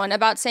to someone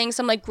about saying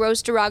some like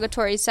gross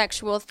derogatory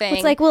sexual thing?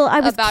 It's like, well,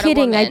 I was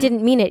kidding, I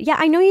didn't mean it. Yeah,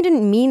 I know you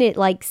didn't mean it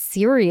like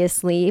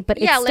seriously, but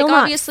it's still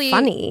like, not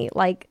funny.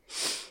 Like,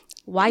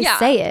 why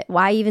say it?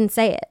 Why even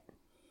say it?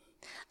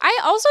 I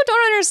also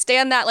don't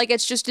understand that, like,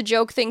 it's just a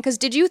joke thing, because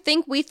did you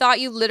think we thought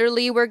you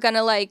literally were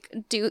gonna, like,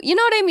 do, you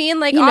know what I mean?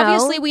 Like,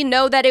 obviously we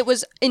know that it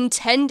was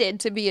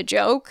intended to be a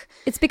joke.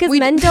 It's because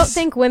men don't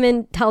think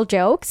women tell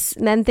jokes.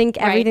 Men think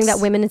everything that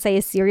women say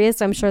is serious,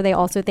 so I'm sure they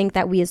also think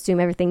that we assume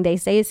everything they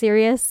say is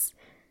serious.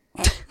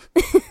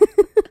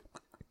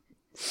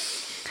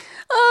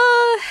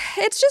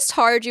 It's just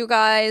hard, you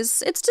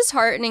guys. It's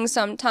disheartening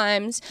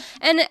sometimes.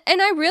 And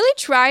I really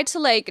try to,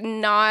 like,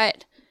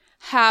 not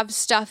have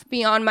stuff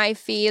be on my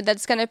feed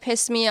that's gonna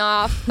piss me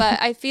off, but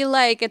I feel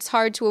like it's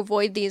hard to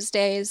avoid these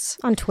days.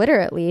 On Twitter,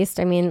 at least.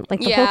 I mean,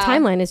 like, the whole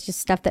timeline is just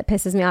stuff that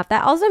pisses me off.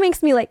 That also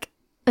makes me like,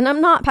 and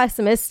I'm not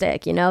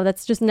pessimistic, you know,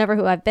 that's just never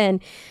who I've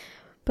been,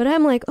 but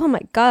I'm like, oh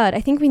my god,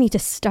 I think we need to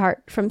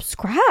start from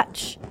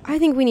scratch. I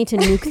think we need to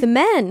nuke the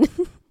men.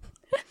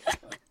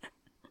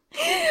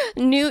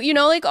 You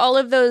know, like all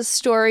of those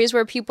stories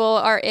where people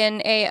are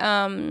in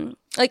a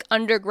like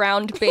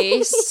underground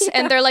base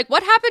and they're like,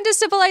 what happened to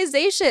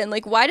civilization?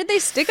 Like, why did they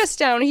stick us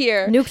down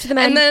here? Nuked the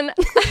men. And then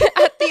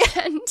at the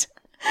end,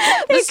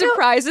 the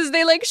surprise is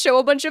they like show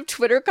a bunch of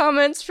Twitter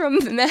comments from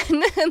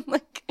men and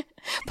like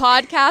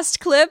podcast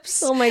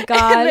clips. Oh my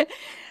god.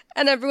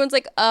 And everyone's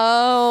like,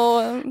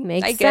 oh,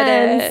 makes I get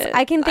sense. it.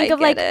 I can think of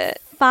like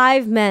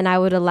 5 men I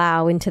would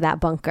allow into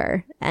that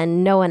bunker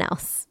and no one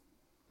else.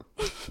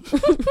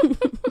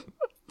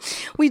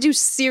 We do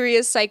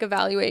serious psych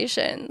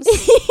evaluations.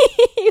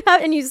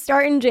 And you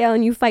start in jail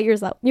and you fight your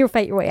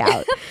way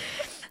out.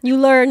 You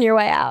learn your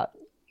way out.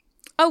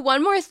 Oh,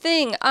 one more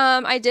thing.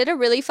 I did a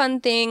really fun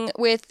thing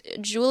with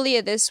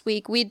Julia this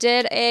week. We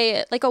did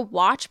a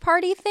watch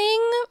party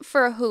thing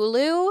for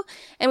Hulu,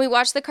 and we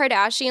watched the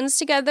Kardashians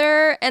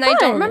together. And fun. I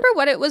don't remember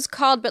what it was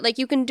called, but like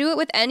you can do it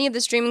with any of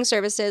the streaming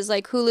services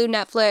like Hulu,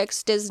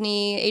 Netflix,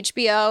 Disney,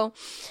 HBO.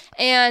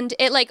 and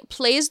it like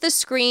plays the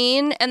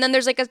screen, and then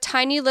there's like a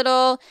tiny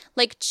little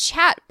like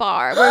chat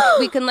bar where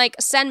we can like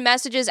send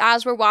messages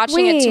as we're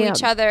watching it to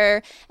each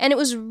other, and it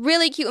was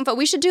really cute and fun.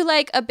 We should do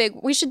like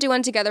we should do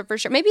one together for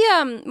sure. Maybe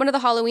one of the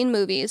Halloween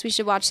movies we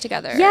should watch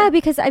together. Yeah,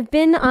 because I've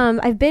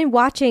been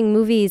watching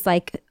movies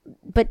like,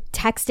 but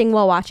texting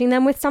while watching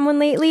them with someone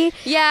lately.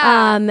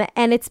 Yeah.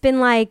 And it's been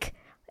like,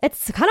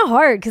 it's kind of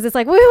hard because it's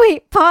like,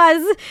 wait,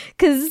 pause,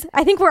 because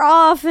I think we're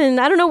off and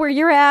I don't know where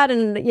you're at,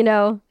 and you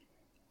know.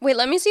 Wait,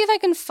 let me see if I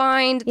can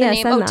find the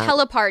name.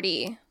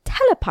 Teleparty.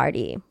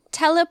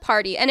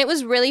 Teleparty. And it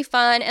was really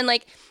fun. And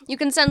like you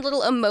can send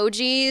little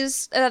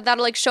emojis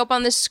that'll like show up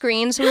on the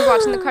screen. So we were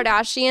watching the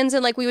Kardashians,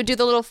 and like we would do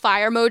the little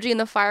fire emoji, and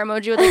the fire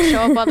emoji would like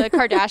show up while the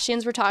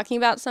Kardashians were talking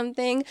about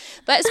something.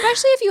 But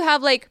especially if you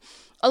have like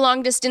a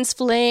long distance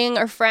fling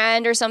or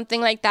friend or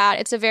something like that,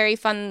 it's a very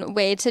fun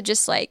way to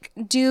just like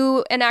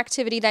do an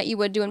activity that you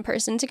would do in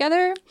person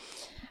together.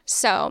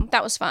 So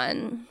that was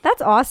fun.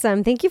 That's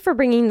awesome. Thank you for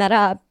bringing that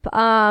up.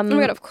 Oh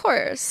my God, of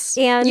course.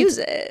 And use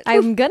it.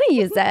 I'm going to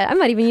use it. I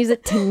might even use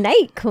it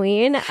tonight,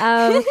 Queen.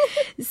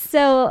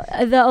 So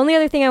the only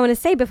other thing I want to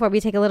say before we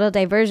take a little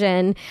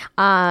diversion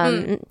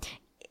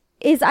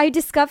is I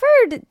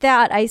discovered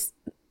that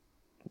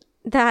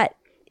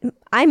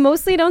I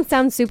mostly don't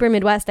sound super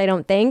Midwest, I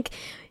don't think,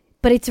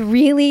 but it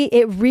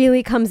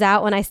really comes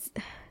out when I say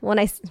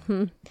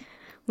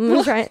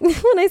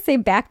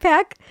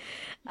backpack.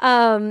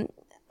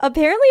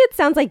 Apparently it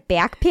sounds like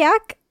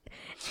backpack.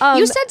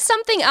 You said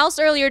something else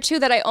earlier too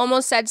that I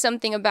almost said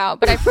something about,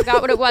 but I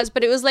forgot what it was.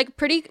 But it was like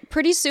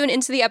pretty soon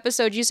into the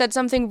episode, you said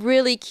something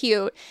really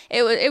cute.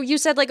 You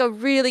said like a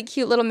really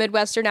cute little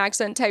Midwestern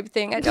accent type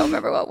thing. I don't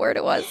remember what word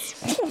it was.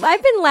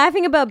 I've been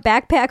laughing about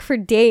backpack for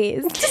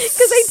days because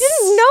I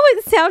didn't know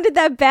it sounded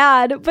that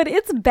bad, but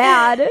it's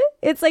bad.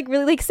 It's like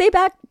really like say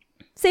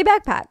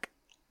backpack.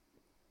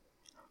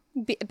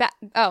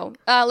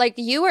 Like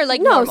you or like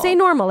no, normal? Say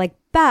normal, like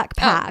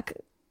backpack.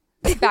 Oh.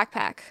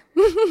 Backpack.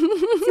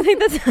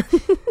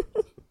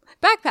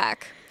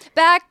 Backpack.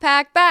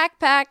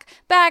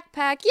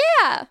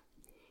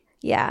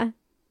 Yeah.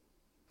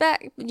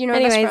 You know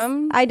Anyways, where that's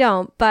from? I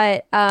don't,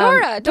 but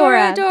Dora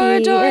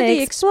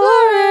the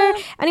Explorer.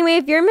 Anyway,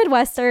 if you're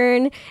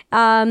Midwestern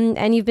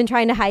and you've been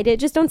trying to hide it,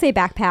 just don't say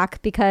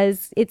backpack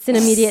because it's an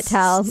immediate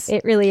tell.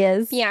 It really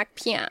is. Yak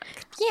piak.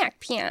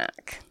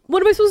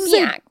 What am I supposed to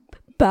say?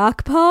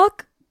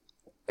 Backpack?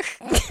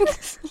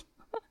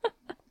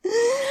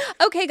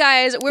 Okay,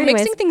 guys, we're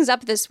mixing things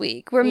up this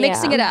week. We're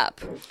mixing it up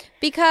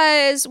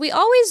because we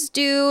always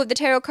do the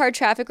tarot card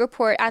traffic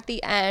report at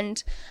the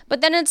end,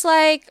 but then it's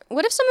like,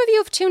 what if some of you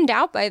have tuned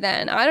out by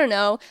then? I don't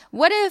know.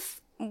 What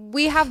if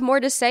we have more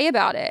to say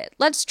about it?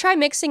 Let's try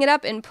mixing it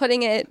up and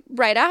putting it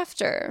right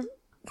after.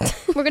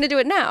 We're going to do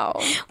it now.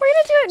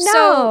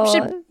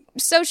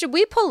 So should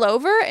we pull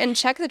over and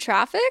check the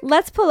traffic?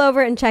 Let's pull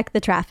over and check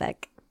the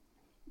traffic.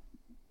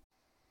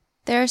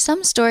 There are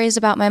some stories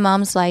about my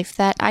mom's life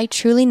that I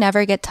truly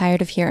never get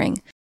tired of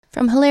hearing.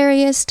 From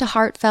hilarious to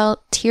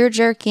heartfelt,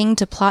 tear-jerking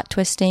to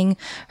plot-twisting,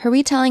 her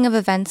retelling of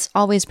events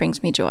always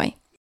brings me joy.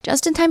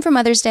 Just in time for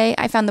Mother's Day,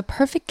 I found the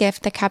perfect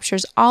gift that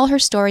captures all her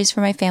stories for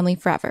my family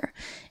forever.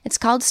 It's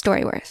called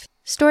Storyworth.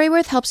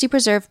 Storyworth helps you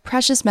preserve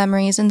precious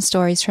memories and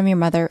stories from your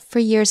mother for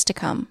years to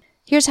come.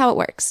 Here's how it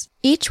works.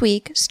 Each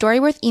week,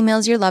 Storyworth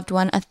emails your loved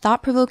one a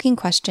thought-provoking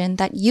question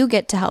that you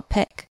get to help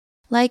pick.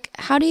 Like,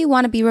 how do you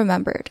want to be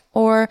remembered?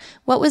 Or,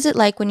 what was it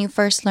like when you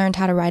first learned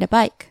how to ride a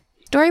bike?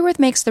 Storyworth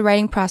makes the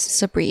writing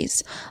process a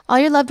breeze. All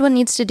your loved one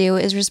needs to do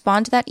is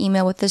respond to that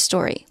email with the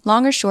story.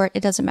 Long or short, it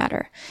doesn't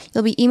matter.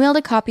 You'll be emailed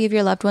a copy of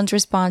your loved one's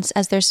response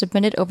as they're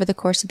submitted over the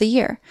course of the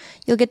year.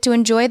 You'll get to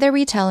enjoy their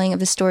retelling of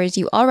the stories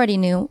you already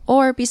knew,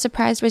 or be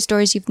surprised by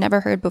stories you've never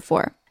heard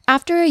before.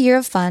 After a year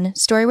of fun,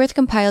 Storyworth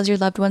compiles your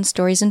loved one's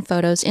stories and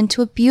photos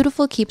into a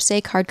beautiful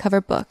keepsake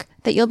hardcover book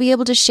that you'll be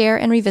able to share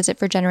and revisit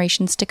for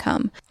generations to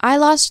come. I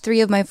lost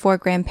 3 of my 4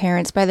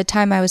 grandparents by the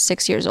time I was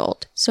 6 years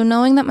old, so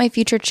knowing that my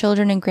future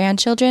children and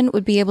grandchildren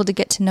would be able to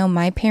get to know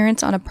my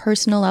parents on a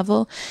personal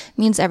level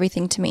means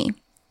everything to me.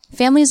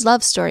 Families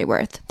love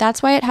Storyworth.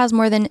 That's why it has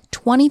more than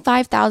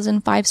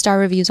 25,000 5-star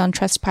reviews on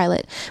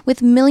Trustpilot,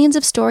 with millions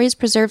of stories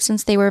preserved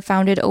since they were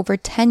founded over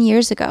 10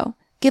 years ago.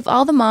 Give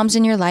all the moms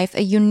in your life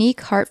a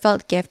unique,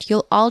 heartfelt gift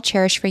you'll all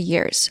cherish for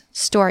years.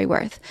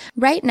 Storyworth.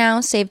 Right now,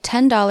 save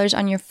 $10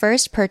 on your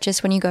first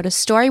purchase when you go to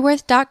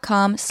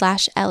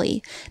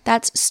storyworth.com/Ellie.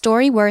 That's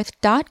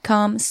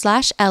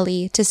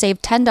storyworth.com/Ellie to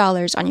save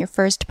 $10 on your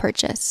first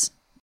purchase.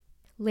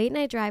 Late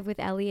Night Drive with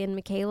Ellie and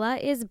Michaela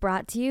is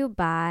brought to you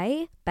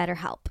by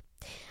BetterHelp.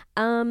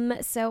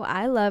 So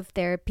I love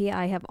therapy.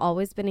 I have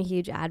always been a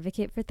huge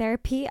advocate for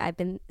therapy. I've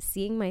been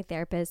seeing my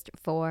therapist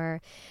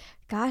for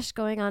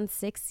going on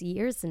 6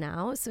 years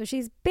now. So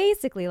she's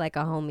basically like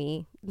a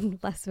homie,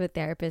 less of a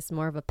therapist,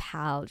 more of a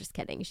pal. Just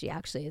kidding. She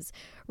actually is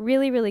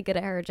really, really good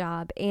at her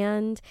job.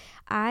 And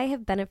I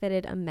have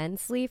benefited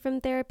immensely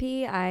from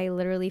therapy. I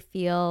literally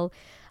feel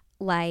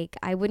like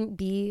I wouldn't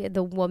be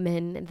the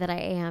woman that I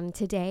am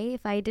today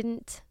if I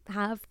didn't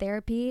have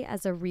therapy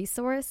as a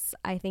resource.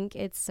 I think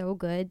it's so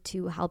good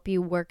to help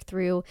you work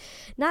through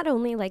not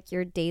only like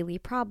your daily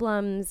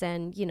problems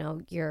and, you know,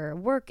 your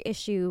work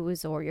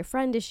issues or your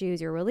friend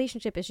issues, your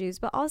relationship issues,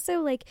 but also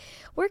like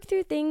work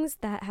through things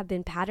that have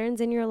been patterns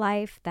in your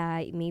life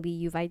that maybe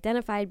you've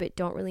identified but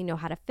don't really know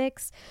how to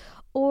fix,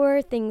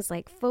 or things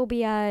like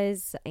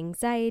phobias,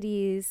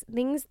 anxieties,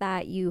 things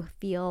that you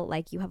feel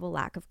like you have a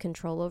lack of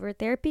control over.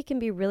 Therapy can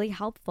be really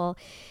helpful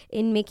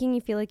in making you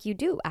feel like you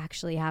do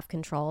actually have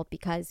control,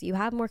 because you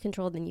have more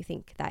control than you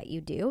think that you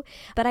do.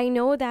 But I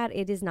know that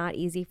it is not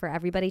easy for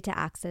everybody to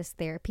access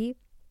therapy.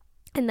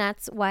 And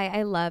that's why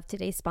I love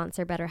today's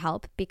sponsor,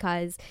 BetterHelp,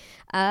 because,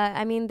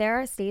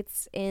 there are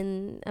states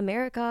in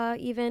America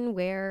even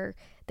where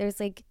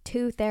there's like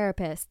 2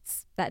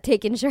 therapists that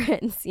take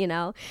insurance, you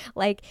know?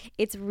 Like,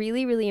 it's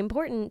really, really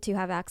important to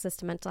have access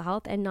to mental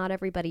health, and not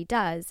everybody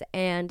does.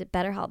 And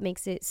BetterHelp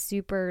makes it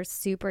super,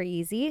 super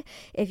easy.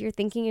 If you're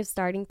thinking of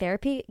starting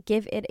therapy,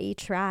 give it a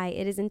try.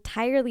 It is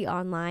entirely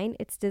online.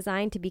 It's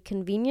designed to be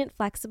convenient,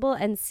 flexible,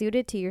 and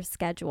suited to your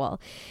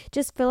schedule.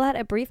 Just fill out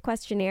a brief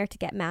questionnaire to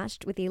get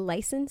matched with a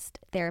licensed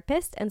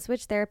therapist and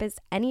switch therapists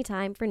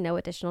anytime for no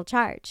additional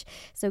charge.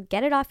 So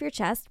get it off your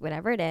chest,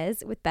 whatever it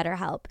is, with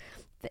BetterHelp.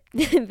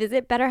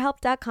 Visit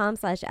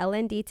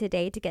betterhelp.com/LND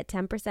today to get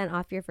 10%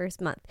 off your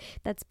first month.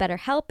 That's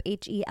BetterHelp,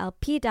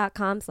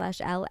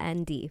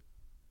 HELP.com/LND.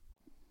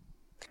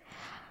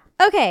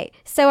 Okay,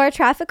 so our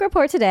traffic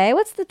report today.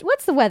 What's the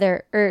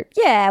weather?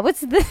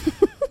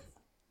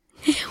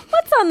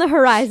 What's on the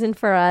horizon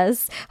for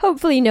us?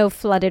 Hopefully no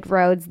flooded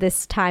roads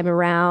this time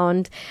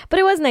around. But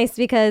it was nice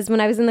because when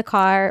I was in the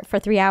car for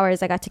 3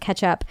 hours, I got to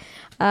catch up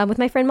with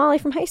my friend Molly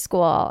from high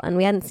school. And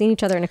we hadn't seen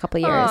each other in a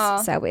couple of years. Aww.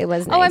 So it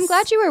was nice. Oh, I'm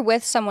glad you were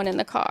with someone in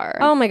the car.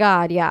 Oh my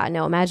God. Yeah.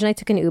 No, imagine I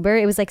took an Uber.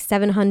 It was like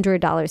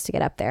 $700 to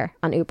get up there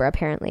on Uber,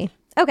 apparently.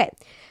 Okay.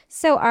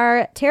 So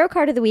our tarot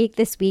card of the week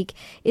this week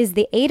is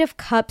the 8 of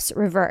Cups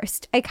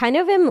reversed. I kind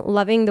of am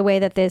loving the way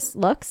that this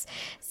looks.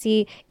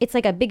 See, it's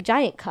like a big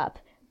giant cup.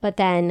 But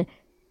then,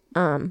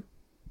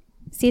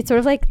 see, it sort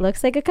of like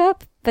looks like a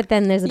cup, but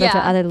then there's a bunch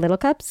of other little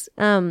cups.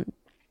 And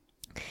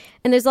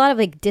there's a lot of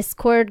like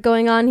discord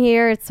going on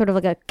here. It's sort of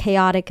like a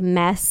chaotic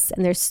mess,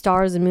 and there's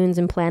stars and moons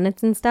and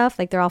planets and stuff.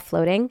 Like they're all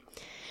floating.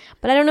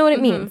 But I don't know what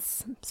it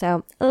means.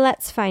 So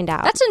let's find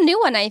out. That's a new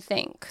one, I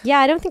think. Yeah,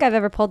 I don't think I've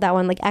ever pulled that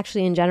one. Like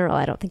actually in general,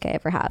 I don't think I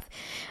ever have.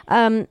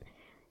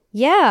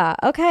 Yeah,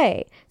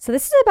 okay. So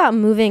this is about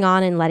moving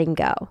on and letting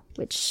go,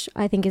 which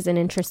I think is an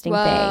interesting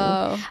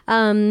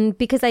thing.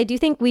 Because I do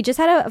think we just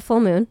had a full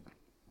moon,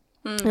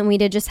 and we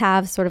did just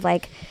have sort of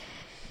like,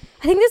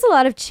 I think there's a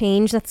lot of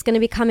change that's going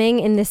to be coming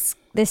in this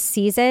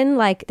season.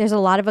 Like there's a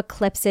lot of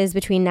eclipses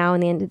between now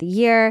and the end of the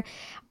year.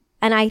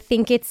 And I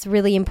think it's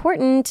really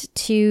important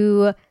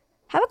to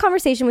have a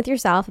conversation with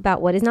yourself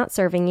about what is not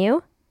serving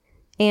you,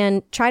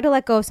 and try to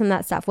let go of some of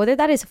that stuff, whether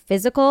that is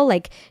physical,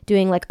 like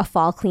doing like a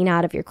fall clean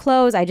out of your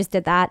clothes. I just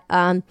did that.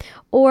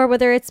 Or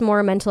whether it's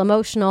more mental,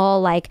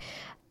 emotional, like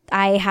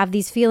I have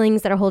these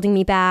feelings that are holding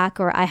me back,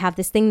 or I have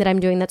this thing that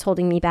I'm doing that's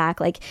holding me back.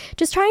 Like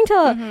just trying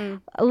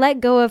to let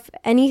go of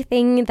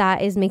anything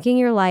that is making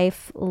your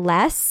life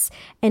less,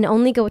 and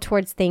only go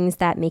towards things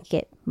that make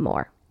it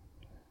more.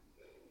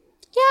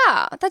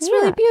 Yeah, that's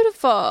really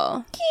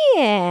beautiful.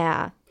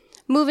 Yeah.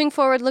 Moving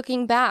forward,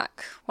 looking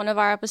back, one of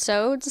our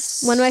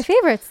episodes. One of my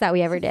favorites that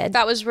we ever did.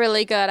 That was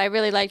really good. I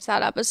really liked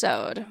that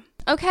episode.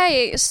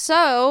 Okay,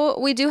 so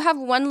we do have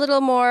one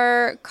little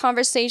more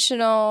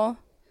conversational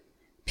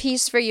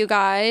piece for you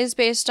guys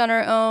based on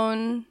our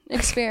own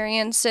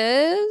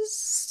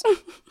experiences.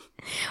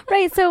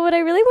 Right. So what I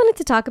really wanted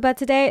to talk about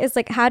today is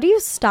like, how do you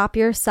stop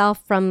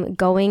yourself from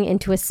going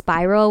into a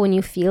spiral when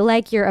you feel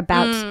like you're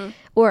about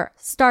or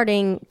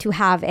starting to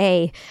have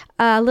a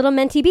little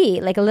mentee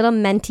bee, like a little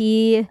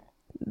mentee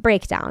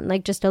breakdown,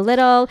 like just a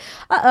little,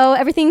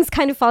 everything's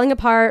kind of falling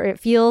apart, or it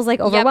feels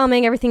like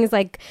overwhelming. Everything is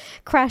like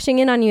crashing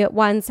in on you at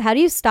once. How do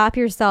you stop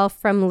yourself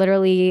from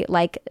literally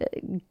like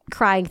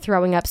crying,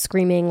 throwing up,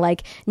 screaming,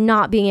 like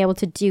not being able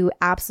to do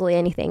absolutely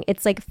anything?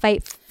 It's like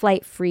fight,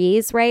 flight,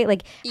 freeze, right?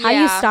 Like how do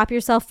you stop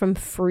yourself from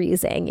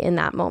freezing in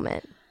that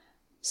moment?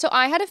 So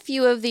I had a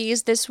few of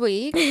these this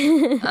week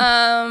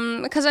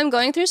because I'm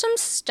going through some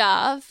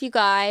stuff, you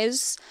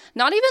guys.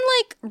 Not even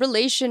like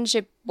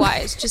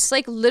relationship-wise, just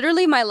like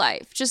literally my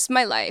life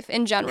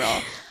in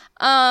general.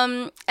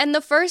 And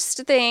the first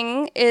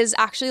thing is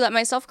actually let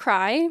myself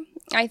cry,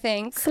 I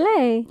think.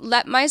 Slay.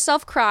 Let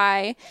myself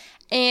cry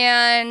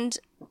and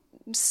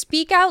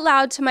speak out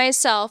loud to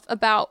myself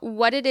about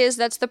what it is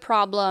that's the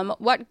problem,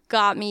 what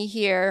got me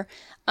here,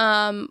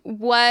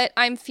 what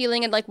I'm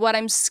feeling and like what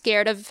I'm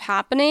scared of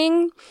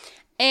happening.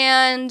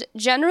 And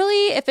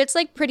generally, if it's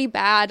like pretty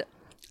bad,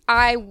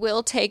 I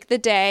will take the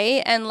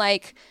day and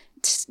like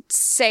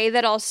say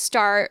that I'll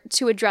start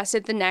to address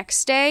it the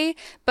next day.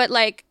 But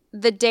like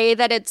the day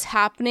that it's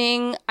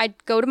happening, I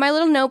go to my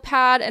little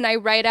notepad and I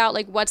write out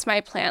like, what's my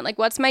plan? Like,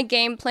 what's my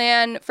game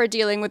plan for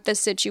dealing with this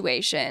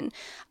situation?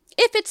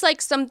 if it's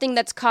like something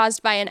that's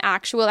caused by an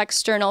actual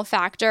external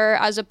factor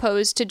as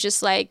opposed to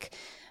just like,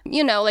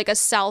 you know, like a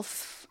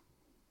self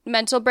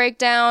mental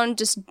breakdown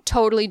just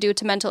totally due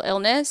to mental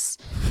illness.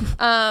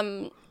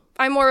 I'm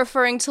more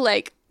referring to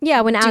like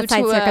when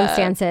outside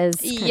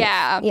circumstances.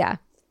 Yeah.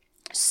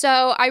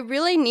 So I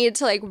really need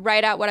to like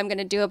write out what I'm going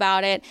to do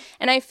about it.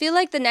 And I feel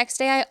like the next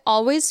day I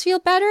always feel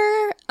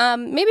better.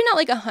 Maybe not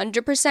like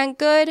 100%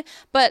 good,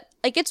 but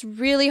like it's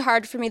really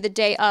hard for me the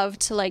day of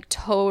to like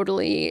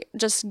totally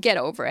just get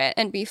over it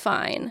and be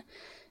fine.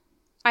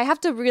 I have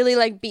to really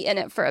like be in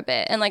it for a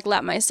bit and like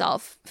let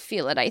myself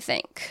feel it, I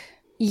think.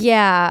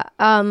 Yeah.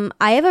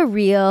 I have a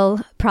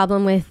real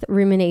problem with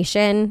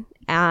rumination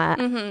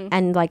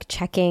and like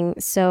checking.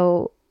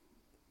 So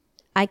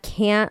I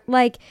can't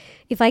like,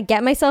 if I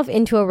get myself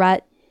into a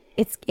rut,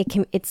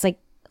 it's like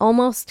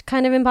almost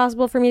kind of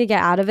impossible for me to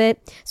get out of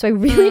it. So I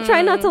really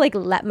try not to like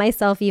let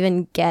myself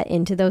even get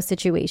into those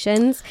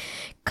situations,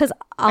 because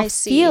I'll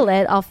feel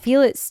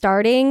it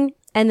starting.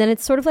 And then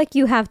it's sort of like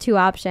you have two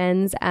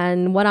options.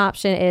 And one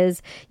option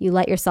is you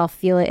let yourself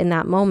feel it in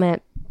that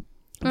moment.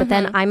 But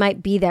then I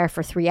might be there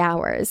for 3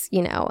 hours,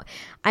 you know.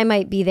 I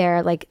might be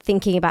there like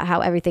thinking about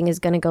how everything is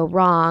going to go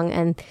wrong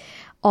and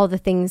all the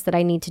things that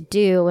I need to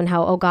do and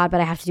how, oh God,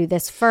 but I have to do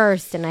this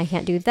first and I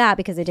can't do that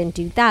because I didn't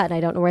do that and I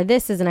don't know where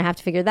this is and I have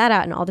to figure that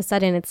out. And all of a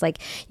sudden it's like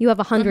you have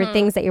 100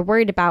 things that you're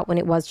worried about when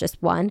it was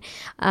just one.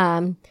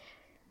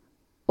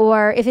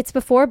 Or if it's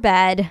before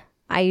bed,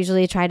 I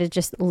usually try to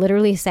just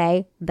literally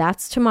say,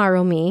 that's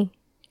tomorrow me.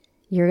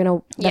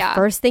 The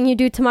first thing you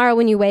do tomorrow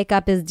when you wake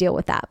up is deal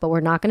with that, but we're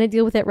not going to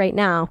deal with it right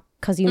now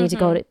because you need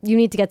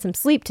to get some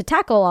sleep to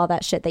tackle all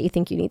that shit that you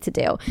think you need to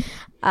do.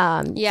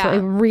 So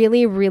it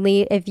really,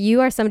 really, if you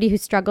are somebody who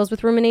struggles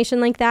with rumination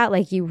like that,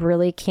 like you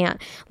really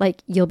can't,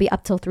 like you'll be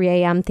up till 3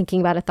 a.m.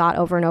 thinking about a thought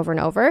over and over and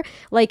over.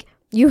 Like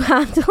you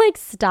have to like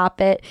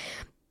stop it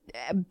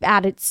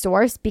at its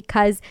source,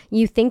 because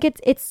you think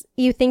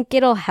you think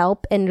it'll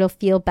help and it'll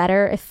feel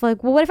better if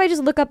like, well, what if I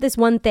just look up this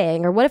one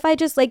thing, or what if I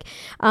just like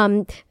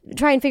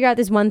try and figure out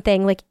this one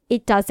thing? Like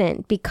it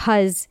doesn't,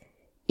 because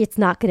it's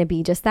not going to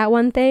be just that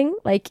one thing.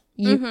 Like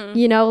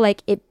you know,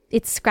 like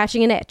it's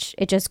scratching an itch.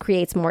 It just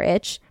creates more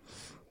itch.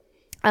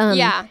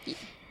 Yeah.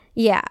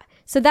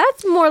 So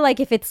that's more like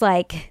if it's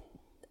like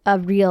a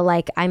real,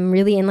 like I'm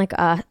really in like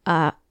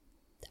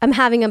I'm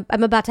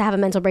about to have a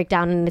mental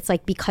breakdown and it's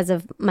like because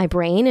of my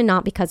brain and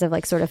not because of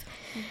like sort of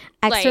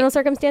external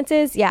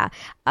circumstances. Yeah.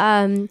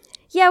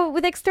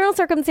 With external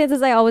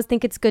circumstances, I always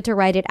think it's good to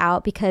write it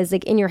out, because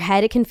like in your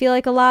head, it can feel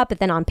like a lot, but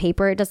then on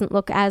paper, it doesn't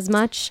look as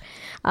much.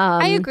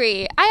 I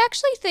agree. I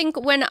actually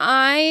think when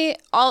I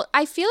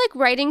feel like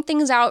writing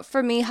things out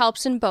for me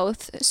helps in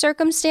both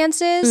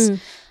circumstances.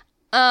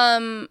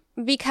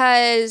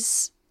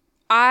 Because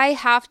I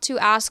have to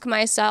ask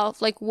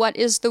myself, like, what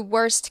is the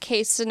worst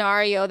case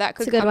scenario that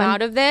could come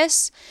out of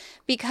this?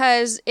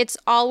 Because it's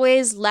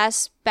always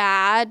less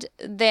bad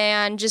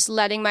than just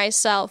letting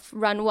myself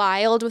run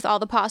wild with all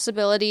the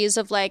possibilities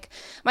of like,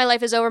 my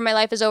life is over, my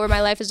life is over, my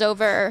life is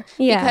over.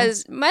 Yeah.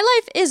 Because my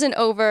life isn't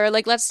over.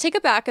 Like, let's take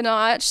it back a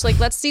notch. Like,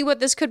 let's see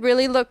what this could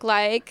really look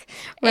like.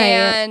 Right.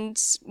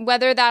 And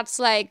whether that's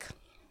like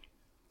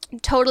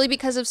totally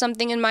because of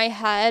something in my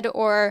head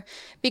or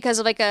because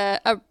of like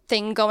a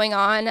thing going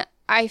on,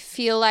 I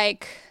feel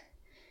like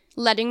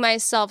letting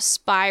myself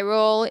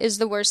spiral is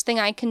the worst thing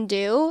I can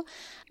do.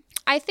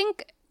 I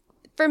think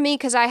for me,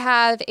 because I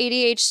have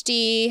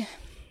ADHD,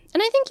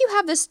 and I think you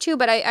have this too,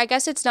 but I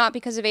guess it's not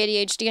because of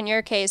ADHD in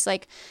your case.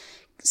 Like,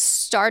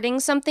 starting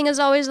something is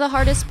always the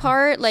hardest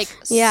part. Like,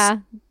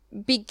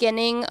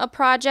 beginning a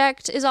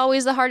project is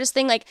always the hardest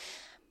thing. Like,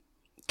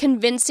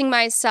 convincing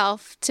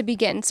myself to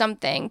begin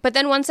something. But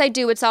then once I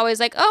do, it's always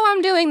like, oh,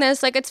 I'm doing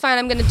this. Like, it's fine.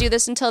 I'm going to do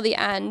this until the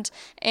end.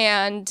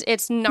 And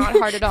it's not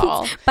hard at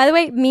all. By the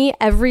way, me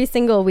every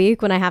single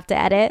week when I have to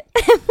edit.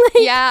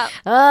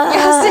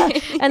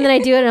 Like, and then I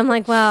do it and I'm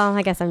like, well,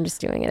 I guess I'm just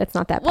doing it. It's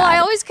not that bad. Well, I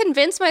always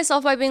convince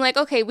myself by being like,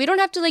 okay, we don't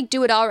have to like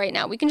do it all right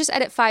now. We can just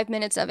edit 5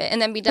 minutes of it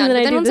and then be done.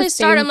 But then once I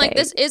start, I'm like,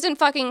 this isn't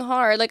fucking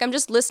hard. Like, I'm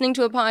just listening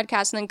to a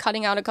podcast and then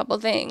cutting out a couple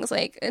things.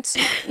 Like, it's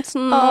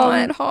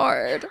not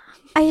hard.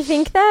 I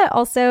think that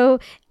also,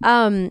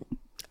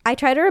 I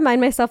try to remind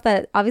myself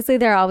that obviously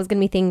there are always going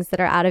to be things that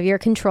are out of your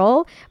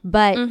control,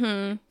 but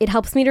it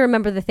helps me to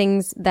remember the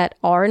things that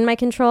are in my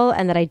control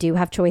and that I do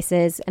have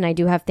choices and I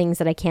do have things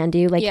that I can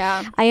do. Like,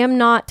 I am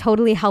not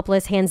totally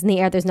helpless, hands in the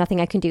air. There's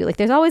nothing I can do. Like,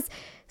 there's always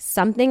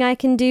something I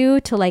can do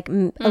to like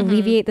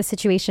alleviate the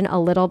situation a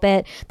little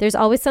bit. There's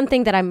always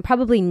something that I'm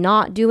probably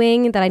not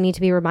doing that I need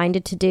to be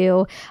reminded to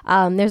do.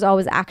 There's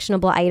always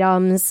actionable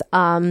items.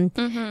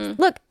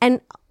 Look, and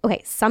okay,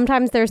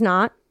 sometimes there's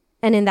not.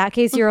 And in that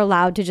case, you're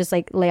allowed to just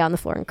like lay on the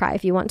floor and cry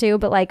if you want to.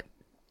 But like,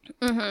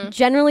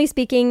 generally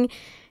speaking,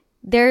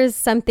 there's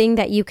something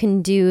that you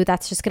can do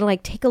that's just going to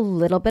like take a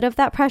little bit of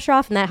that pressure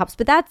off, and that helps.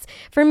 But that's,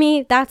 for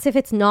me, that's if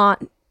it's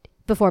not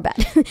before bed.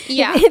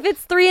 If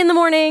it's 3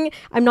 a.m,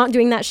 I'm not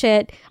doing that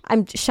shit.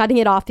 I'm shutting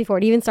it off before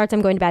it even starts.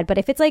 I'm going to bed. But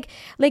if it's like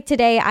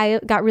today, I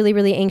got really,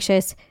 really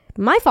anxious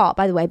my fault,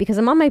 by the way, because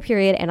I'm on my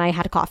period and I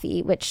had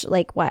coffee, which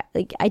like what?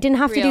 Like I didn't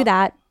have to do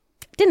that.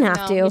 Didn't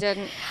have to. You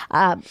didn't.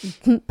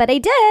 But I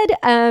did.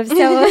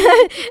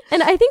 So,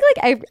 and I think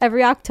like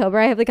every October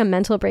I have like a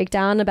mental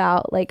breakdown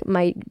about like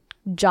my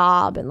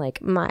job and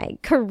like my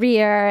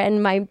career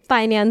and my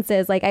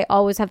finances. Like I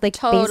always have like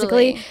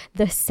basically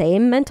the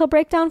same mental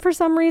breakdown for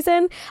some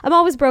reason. I'm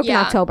always broke in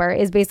October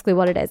is basically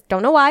what it is.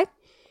 Don't know why.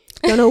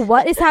 Don't know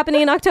what is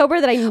happening in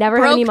October that I never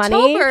have any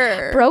money.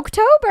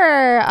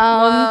 Broketober.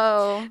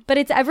 Whoa. But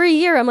it's every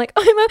year. I'm like,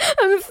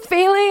 I'm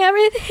failing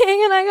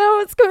everything, and I go,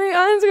 what's going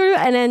on?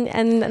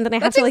 And then I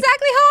have That's to like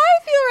exactly how I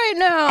feel right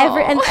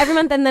now. every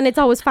month, and then it's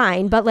always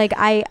fine. But like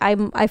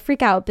I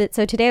freak out. But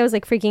so today I was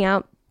like freaking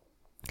out,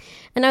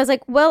 and I was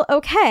like, well,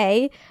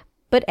 okay.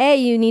 But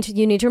you need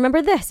to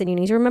remember this and you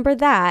need to remember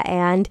that.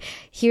 And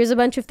here's a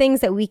bunch of things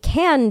that we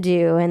can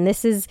do. And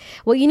this is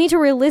what you need to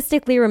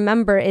realistically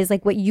remember is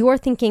like what you're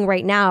thinking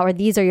right now, or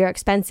these are your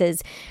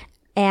expenses.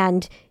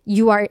 And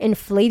you are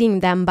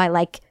inflating them by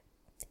like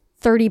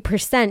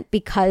 30%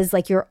 because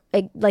like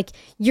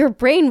your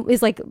brain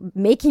is like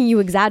making you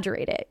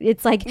exaggerate it.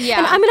 It's like,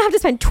 and I'm gonna have to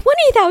spend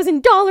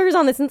 $20,000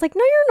 on this. And it's like,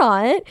 no, you're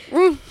not.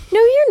 No,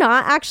 you're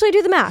not. Actually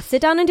do the math.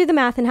 Sit down and do the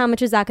math. And how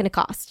much is that going to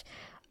cost?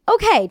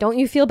 Okay, don't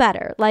you feel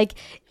better? Like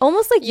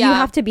almost like you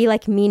have to be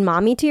like mean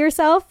mommy to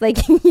yourself. Like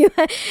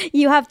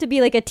you have to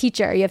be like a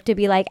teacher. You have to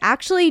be like,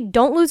 actually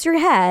don't lose your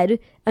head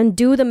and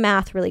do the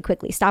math really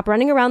quickly. Stop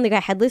running around like a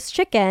headless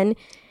chicken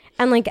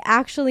and like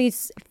actually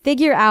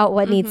figure out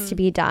what needs to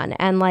be done.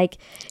 And like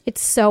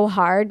it's so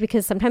hard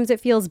because sometimes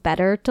it feels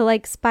better to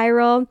like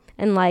spiral,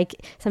 and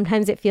like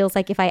sometimes it feels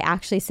like if I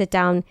actually sit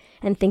down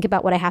and think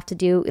about what I have to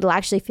do, it'll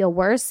actually feel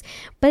worse,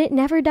 but it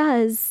never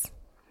does.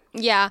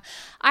 Yeah,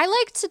 I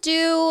like to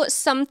do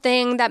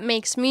something that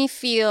makes me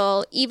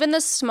feel even the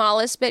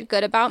smallest bit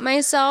good about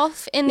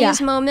myself in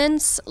these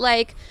moments.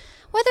 Like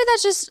whether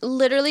that's just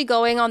literally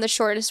going on the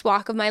shortest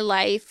walk of my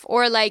life,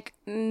 or like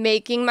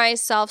making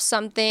myself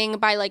something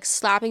by like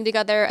slapping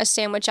together a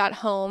sandwich at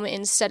home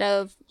instead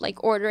of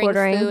like ordering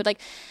food.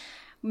 Like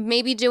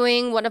maybe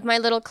doing one of my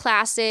little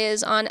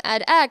classes on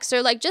edX,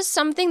 or like just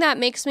something that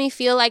makes me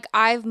feel like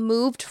I've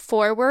moved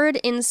forward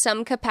in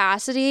some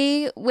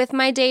capacity with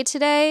my day to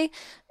day,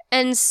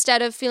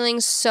 instead of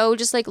feeling so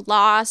just like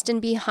lost and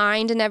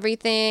behind and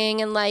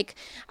everything, and like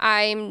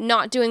I'm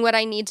not doing what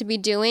I need to be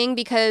doing,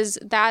 because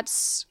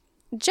that's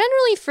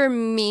generally for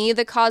me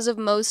the cause of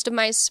most of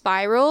my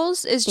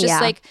spirals is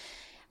just like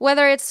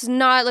whether it's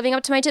not living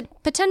up to my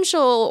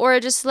potential, or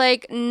just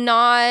like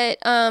not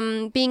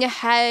being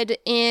ahead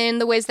in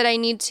the ways that I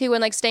need to,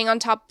 and like staying on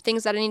top of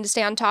things that I need to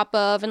stay on top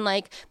of, and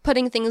like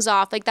putting things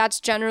off. Like that's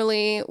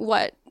generally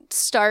what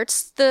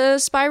starts the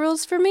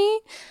spirals for me.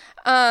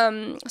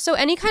 So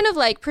any kind of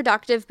like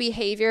productive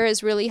behavior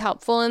is really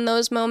helpful in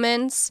those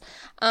moments.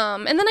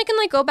 And then I can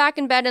like go back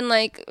in bed and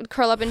like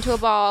curl up into a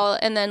ball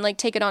and then like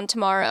take it on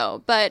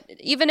tomorrow. But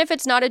even if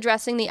it's not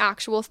addressing the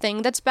actual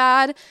thing that's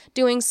bad,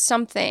 doing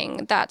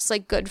something that's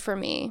like good for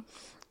me.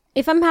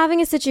 If I'm having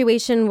a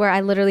situation where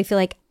I literally feel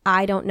like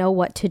I don't know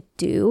what to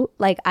do,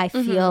 like I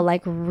feel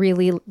like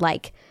really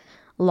like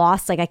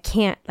lost, like I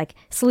can't, like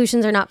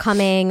solutions are not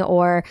coming,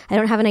 or I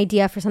don't have an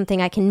idea for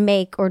something I can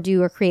make or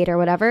do or create or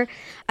whatever.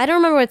 I don't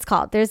remember what it's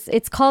called.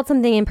 It's called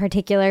something in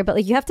particular, but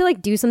like you have to like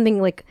do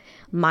something like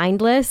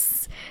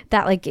mindless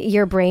that like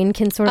your brain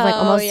can sort of like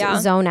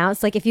almost zone out.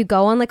 So like if you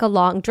go on like a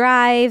long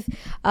drive,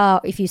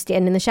 if you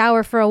stand in the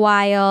shower for a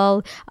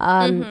while,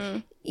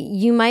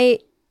 you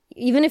might,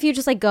 even if you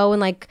just like go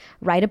and like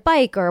ride a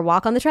bike or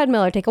walk on the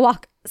treadmill or take a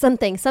walk,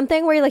 something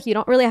where you like you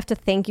don't really have to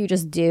think, you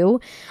just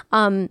do.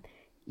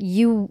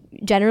 You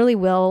generally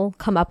will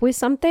come up with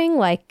something,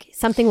 like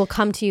something will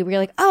come to you where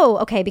you're like, oh,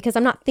 okay, because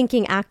I'm not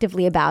thinking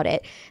actively about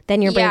it.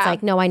 Then your brain's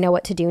like, no, I know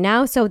what to do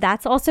now. So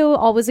that's also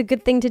always a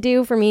good thing to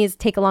do for me, is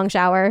take a long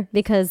shower,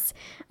 because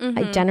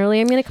I generally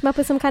am going to come up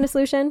with some kind of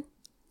solution.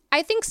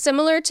 I think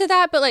similar to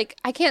that, but like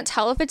I can't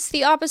tell if it's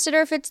the opposite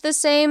or if it's the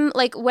same.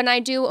 Like when I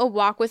do a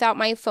walk without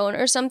my phone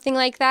or something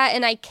like that,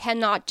 and I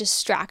cannot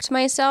distract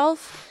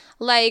myself,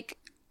 like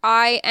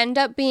I end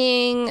up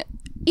being,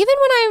 even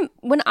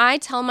when I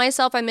tell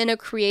myself I'm in a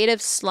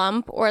creative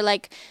slump, or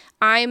like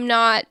I'm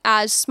not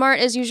as smart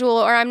as usual,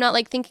 or I'm not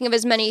like thinking of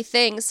as many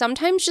things,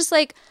 sometimes just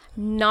like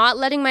not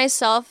letting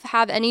myself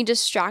have any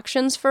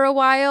distractions for a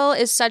while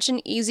is such an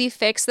easy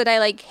fix that I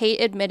like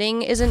hate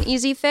admitting is an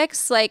easy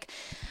fix. Like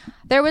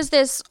there was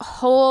this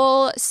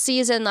whole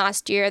season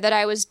last year that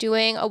I was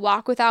doing a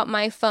walk without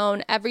my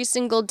phone every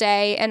single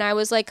day, and I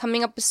was like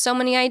coming up with so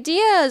many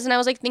ideas, and I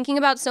was like thinking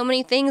about so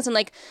many things and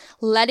like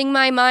letting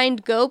my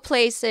mind go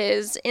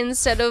places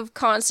instead of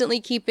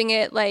constantly keeping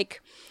it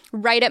like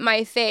right at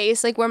my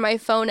face, like where my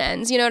phone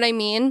ends, you know what I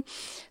mean?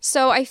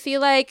 So I feel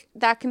like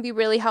that can be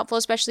really helpful,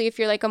 especially if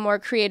you're like a more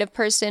creative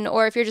person,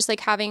 or if you're just like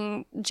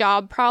having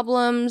job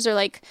problems or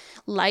like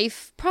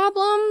life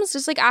problems,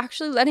 just like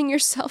actually letting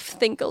yourself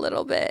think a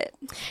little bit.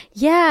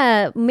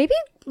 Yeah, maybe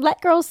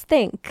let girls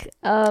think.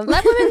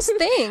 Let women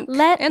think.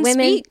 Let and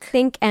women speak.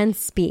 think and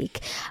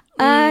speak.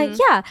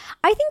 Yeah,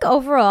 I think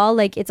overall,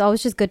 like it's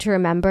always just good to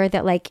remember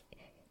that like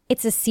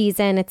it's a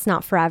season, it's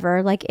not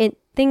forever. Like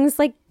things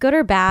like good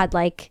or bad,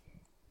 like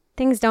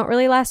things don't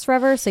really last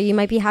forever. So you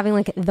might be having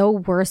like the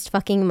worst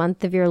fucking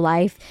month of your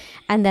life,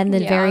 and then the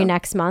very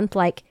next month,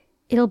 like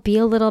it'll be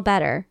a little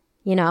better,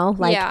 you know?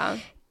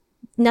 Like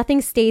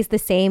nothing stays the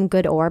same,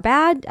 good or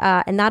bad.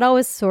 And that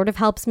always sort of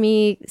helps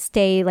me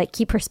stay, like,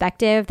 keep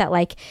perspective that,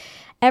 like,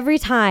 every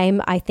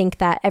time I think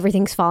that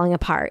everything's falling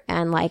apart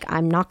and, like,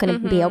 I'm not going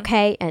to be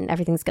okay and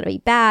everything's going to be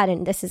bad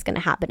and this is going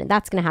to happen and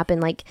that's going to happen,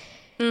 like,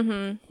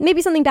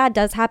 maybe something bad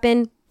does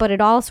happen, but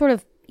it all sort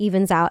of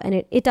evens out and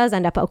it does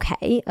end up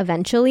okay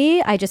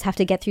eventually. I just have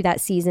to get through that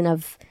season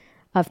of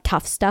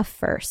tough stuff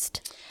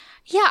first.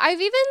 Yeah,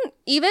 I've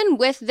even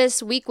with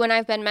this week when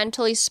I've been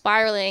mentally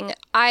spiraling,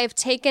 I've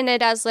taken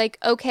it as like,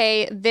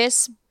 okay,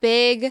 this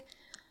big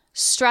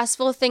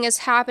stressful thing is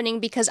happening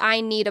because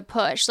I need a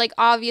push. Like,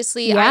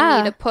 obviously,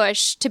 I need a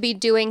push to be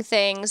doing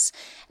things.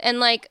 And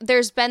like,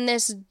 there's been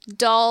this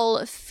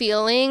dull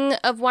feeling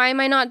of why am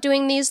I not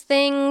doing these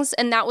things?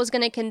 And that was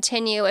going to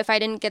continue if I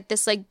didn't get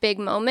this like big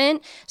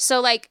moment. So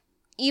like,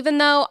 even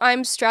though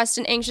I'm stressed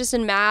and anxious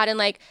and mad and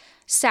like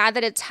sad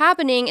that it's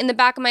happening, in the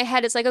back of my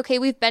head it's like, okay,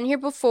 we've been here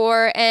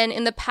before, and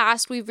in the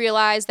past we've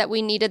realized that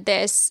we needed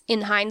this.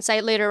 In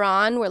hindsight later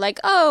on, we're like,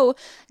 oh,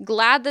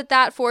 glad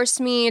that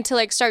forced me to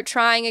like start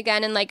trying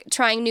again and like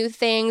trying new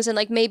things and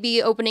like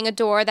maybe opening a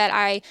door that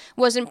I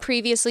wasn't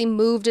previously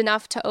moved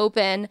enough to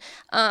open.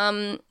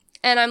 And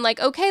I'm like,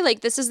 okay,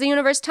 like this is the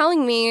universe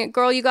telling me,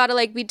 girl, you gotta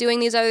like be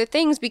doing these other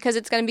things because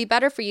it's gonna be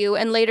better for you,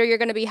 and later you're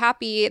gonna be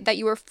happy that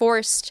you were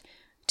forced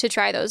to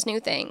try those new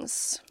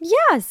things.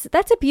 Yes,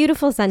 that's a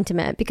beautiful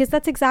sentiment, because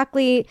that's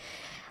exactly,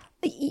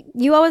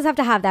 you always have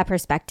to have that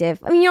perspective.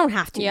 I mean, you don't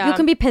have to. You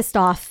can be pissed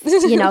off,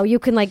 you know, you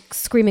can like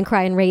scream and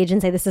cry and rage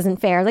and say this isn't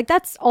fair. Like,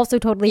 that's also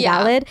totally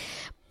valid.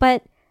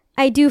 But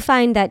I do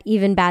find that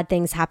even bad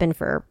things happen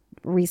for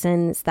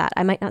reasons that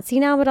I might not see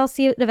now, but I'll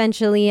see it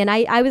eventually. And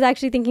I was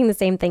actually thinking the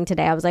same thing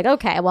today. I was like,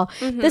 okay, well,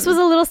 this was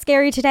a little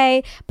scary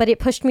today, but it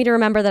pushed me to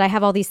remember that I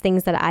have all these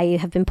things that I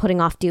have been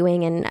putting off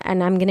doing,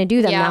 and I'm going to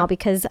do them now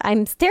because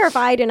I'm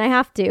terrified and I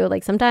have to.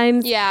 Like,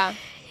 sometimes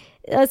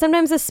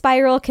a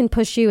spiral can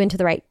push you into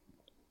the right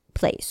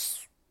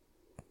place.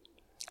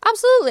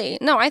 Absolutely.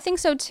 No, I think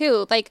so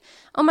too. Like,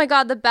 oh my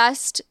God, the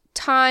best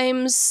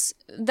times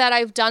that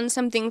I've done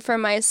something for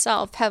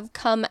myself have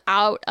come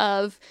out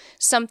of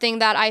something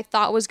that I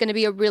thought was going to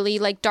be a really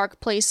like dark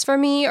place for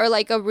me, or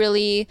like a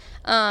really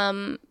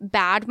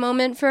bad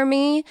moment for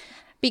me,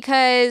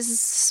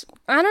 because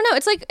I don't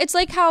know, it's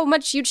like how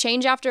much you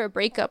change after a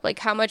breakup, like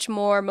how much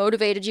more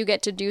motivated you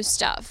get to do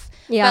stuff.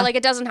 But like,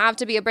 it doesn't have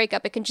to be a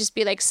breakup, it can just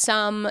be like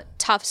some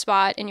tough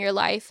spot in your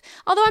life.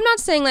 Although I'm not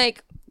saying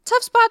like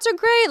tough spots are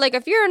great, like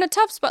if you're in a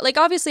tough spot, like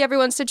obviously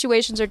everyone's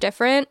situations are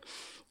different.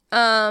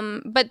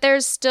 But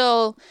there's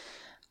still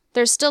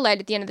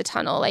light at the end of the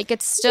tunnle. Like,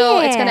 it's still,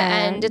 it's going to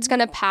end. It's going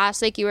to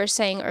pass, like you were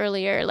saying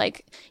earlier.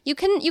 Like, you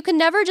can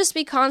never just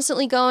be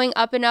constantly going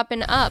up and up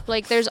and up.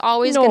 Like, there's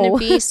always going to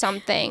be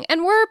something.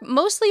 And we're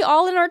mostly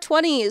all in our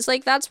 20s.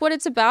 Like, that's what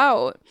it's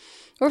about.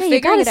 We're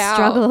figuring it out.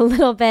 Struggle a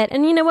little bit.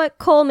 And you know what?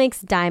 Coal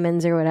makes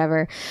diamonds or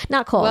whatever.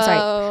 Not coal,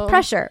 sorry.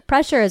 Pressure.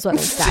 Pressure is what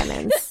makes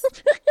diamonds.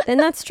 And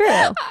that's true.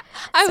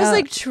 I was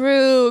like,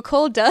 true.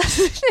 Coal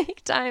does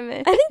make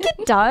diamonds. I think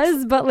it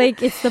does, but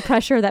like, it's the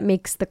pressure that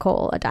makes the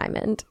coal a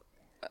diamond.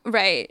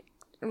 Right,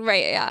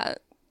 yeah.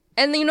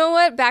 And you know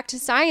what? Back to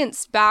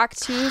science.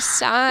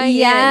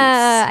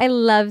 Yeah, I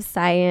love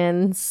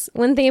science.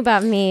 One thing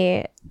about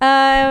me.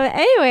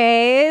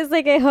 Anyways,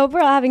 like, I hope we're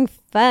all having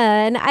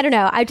fun. I don't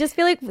know. I just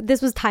feel like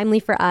this was timely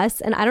for us.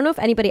 And I don't know if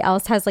anybody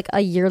else has like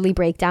a yearly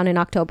breakdown in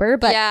October,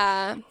 but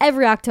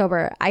every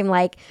October I'm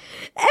like,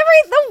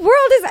 the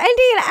world is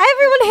ending and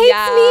everyone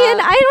hates me and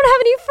I don't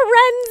have any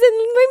friends and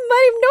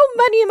I have no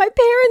money and my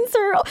parents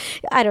are,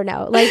 I don't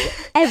know, like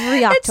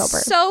every October.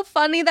 It's so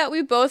funny that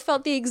we both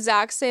felt the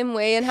exact same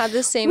way and had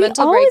the same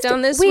mental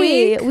breakdown this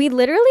week. We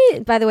literally,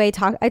 by the way,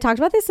 I talked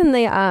about this in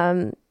the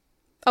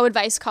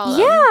advice column.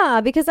 Yeah,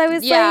 because I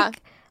was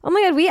like, oh my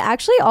God, we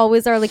actually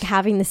always are like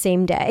having the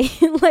same day.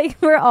 Like,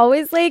 we're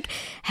always like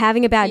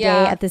having a bad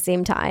day at the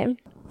same time.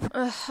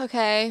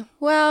 Okay.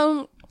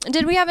 Well,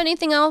 did we have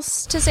anything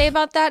else to say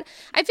about that?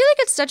 I feel like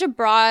it's such a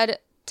broad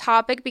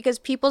topic because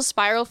people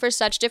spiral for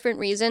such different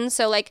reasons.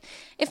 So like,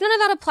 if none of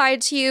that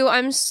applied to you,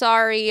 I'm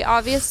sorry.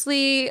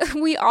 Obviously,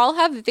 we all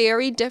have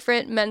very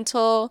different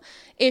mental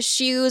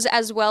issues,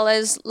 as well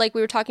as, like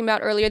we were talking about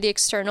earlier, the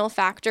external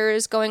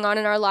factors going on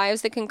in our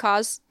lives that can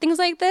cause things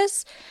like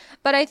this.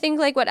 But I think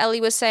like what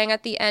Ellie was saying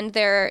at the end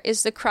there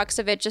is the crux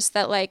of it, just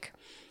that like,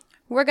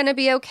 we're going to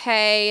be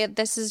okay.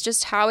 This is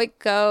just how it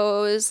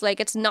goes. Like,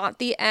 it's not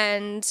the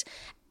end.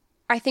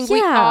 I think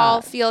we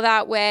all feel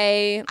that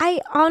way.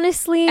 I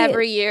honestly...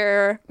 Every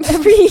year.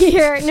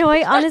 No,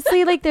 I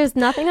honestly, like, there's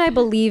nothing I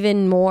believe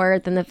in more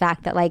than the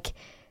fact that, like,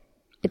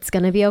 it's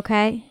gonna be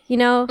okay, you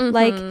know?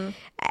 Like,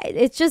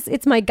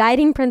 it's my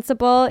guiding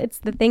principle. It's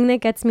the thing that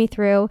gets me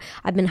through.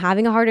 I've been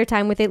having a harder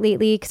time with it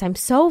lately because I'm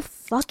so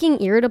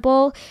fucking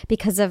irritable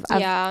because of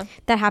that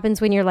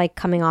happens when you're like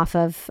coming off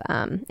of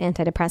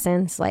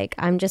antidepressants. Like,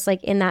 I'm just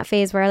like in that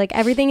phase where like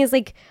everything is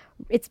like,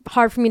 it's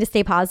hard for me to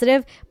stay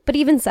positive. But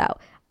even so,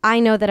 I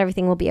know that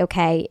everything will be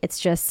okay. It's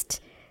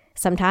just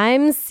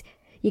sometimes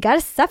you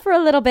gotta suffer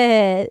a little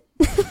bit.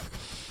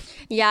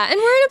 Yeah, and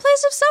we're in a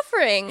place of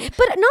suffering.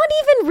 But not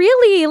even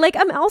really. Like,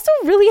 I'm also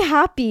really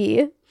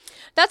happy.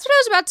 That's what I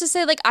was about to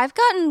say. Like, I've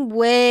gotten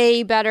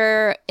way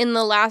better in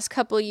the last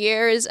couple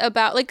years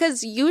about, like,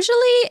 because usually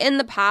in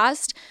the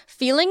past,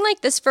 feeling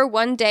like this for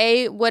one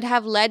day would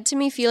have led to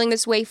me feeling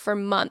this way for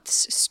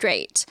months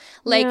straight.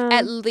 Like,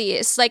 at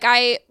least. Like,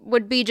 I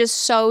would be just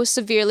so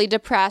severely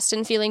depressed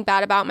and feeling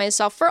bad about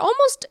myself for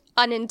almost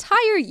an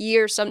entire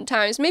year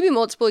sometimes, maybe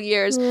multiple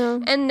years. Yeah.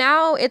 And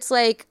now it's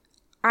like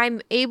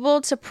I'm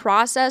able to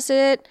process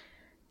it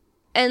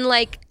and,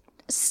 like,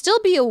 still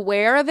be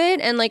aware of it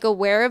and like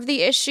aware of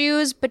the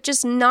issues, but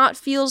just not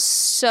feel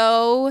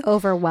so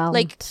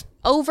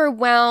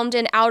overwhelmed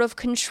and out of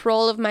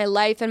control of my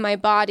life and my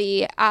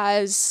body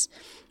as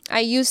I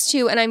used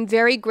to. And I'm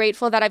very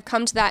grateful that I've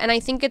come to that. And I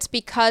think it's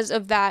because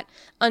of that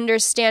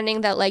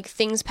understanding that like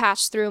things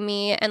pass through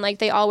me and like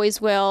they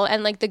always will,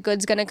 and like the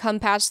good's gonna come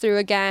pass through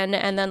again,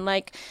 and then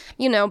like,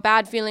 you know,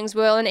 bad feelings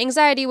will and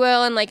anxiety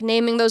will, and like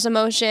naming those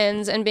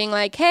emotions and being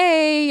like,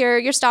 hey,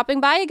 you're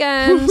stopping by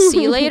again,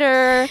 see you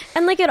later.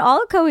 And like it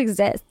all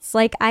coexists.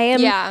 Like I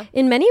am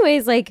in many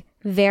ways like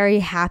very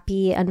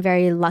happy and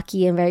very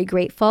lucky and very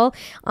grateful.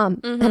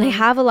 And I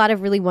have a lot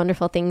of really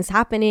wonderful things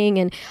happening,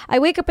 and I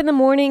wake up in the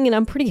morning and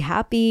I'm pretty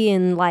happy,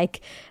 and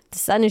like the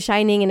sun is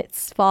shining and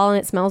it's fall and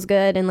it smells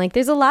good, and like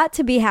there's a lot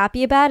to be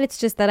happy about. It's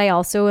just that I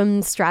also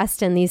am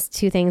stressed, and these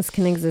two things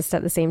can exist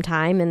at the same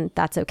time, and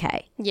that's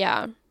okay.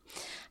 Yeah.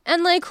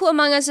 And like, who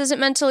among us isn't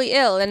mentally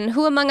ill, and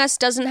who among us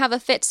doesn't have a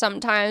fit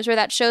sometimes where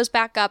that shows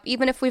back up,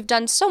 even if we've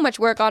done so much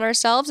work on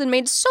ourselves and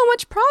made so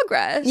much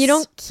progress? You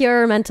don't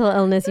cure mental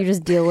illness, you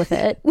just deal with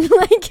it.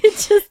 Like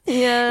it's just,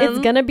 it's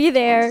gonna be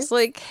there. It's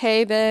like,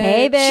 hey bitch.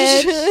 Hey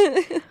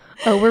bitch.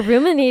 Oh, we're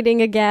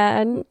ruminating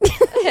again.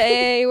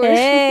 Hey,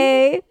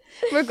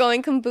 we're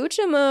going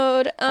kombucha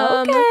mode.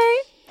 Okay.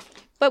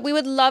 But we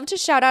would love to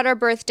shout out our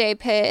birthday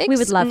pigs. We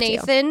would love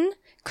Nathan,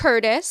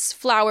 Curtis,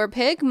 Flower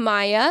Pig,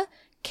 Maya,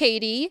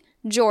 Katie,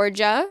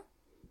 Georgia.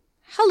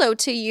 Hello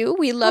to you.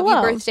 We love you,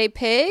 birthday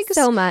pigs.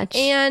 So much.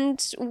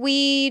 And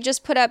we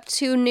just put up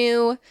 2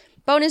 new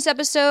bonus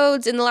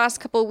episodes in the last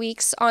couple of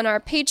weeks on our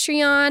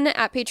Patreon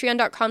at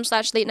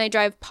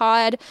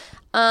patreon.com/latenightdrivepod.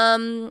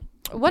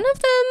 One of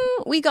them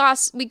we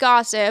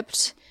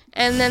gossiped,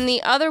 and then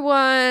the other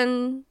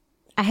one,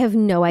 I have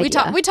no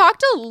idea. We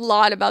talked a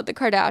lot about the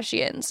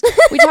Kardashians.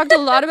 We talked a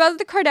lot about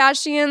the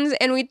Kardashians,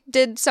 and we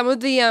did some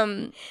of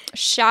the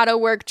shadow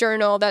work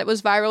journal that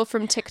was viral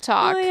from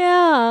TikTok. Oh,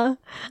 yeah.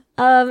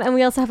 And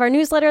we also have our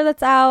newsletter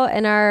that's out,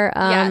 and our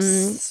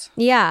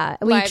yeah,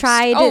 we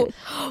tried.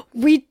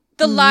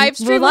 The live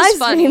stream was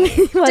funny.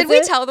 Did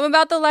we tell them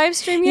about the live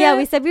stream yet? Yeah,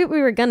 we said we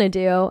were gonna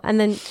do. And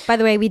then, by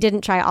the way, we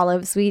didn't try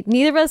olives.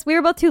 Neither of us, we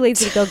were both too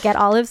lazy to go get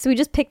olives. So we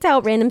just picked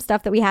out random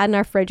stuff that we had in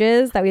our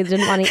fridges that we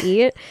didn't want to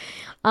eat.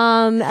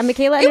 And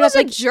Michaela ended up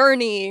like a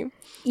journey.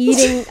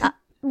 Eating. I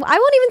won't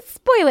even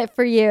spoil it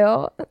for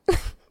you.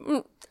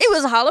 It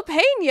was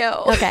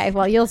jalapeno. Okay,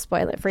 well, you'll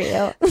spoil it for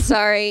you.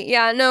 Sorry.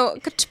 Yeah, no.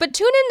 But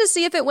tune in to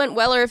see if it went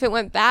well or if it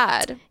went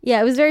bad.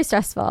 Yeah, it was very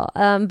stressful.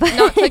 But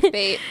not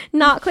clickbait.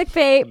 Not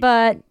clickbait,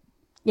 but,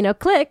 you know,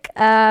 click.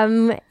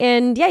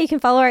 And yeah, you can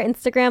follow our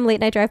Instagram,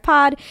 Late Night Drive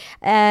Pod.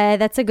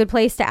 That's a good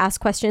place to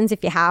ask questions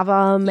if you have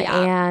them.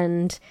 Yeah.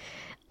 And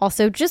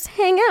also just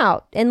hang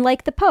out and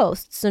like the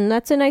posts, and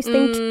that's a nice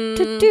thing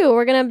to do.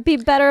 We're gonna be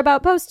better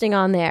about posting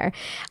on there.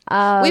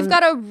 We've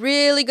got a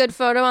really good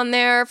photo on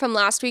there from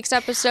last week's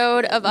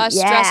episode of us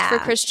dressed for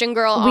Christian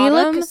Girl Autumn. We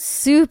look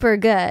super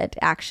good,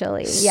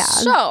 actually. Yeah.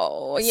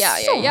 So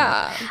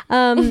yeah.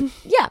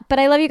 Yeah, but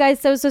I love you guys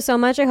so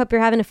much. I hope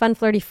you're having a fun,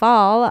 flirty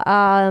fall.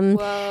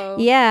 Whoa.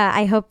 Yeah,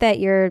 I hope that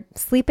you're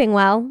sleeping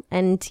well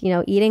and, you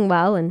know, eating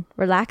well and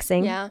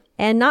relaxing. Yeah.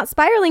 And not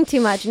spiraling too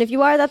much. And if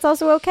you are, that's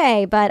also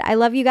okay. But I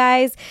love you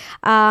guys.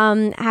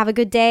 Have a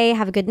good day.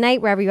 Have a good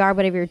night wherever you are,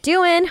 whatever you're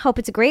doing. Hope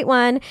it's a great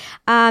one.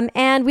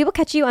 And we will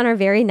catch you on our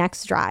very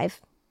next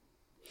drive.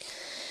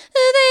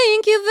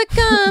 Thank you for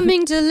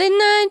coming to Late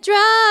Night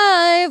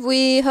Drive.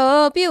 We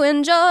hope you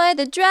enjoy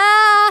the drive.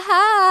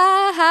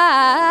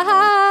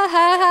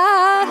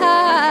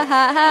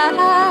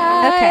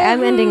 Okay,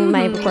 I'm ending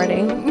my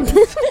recording.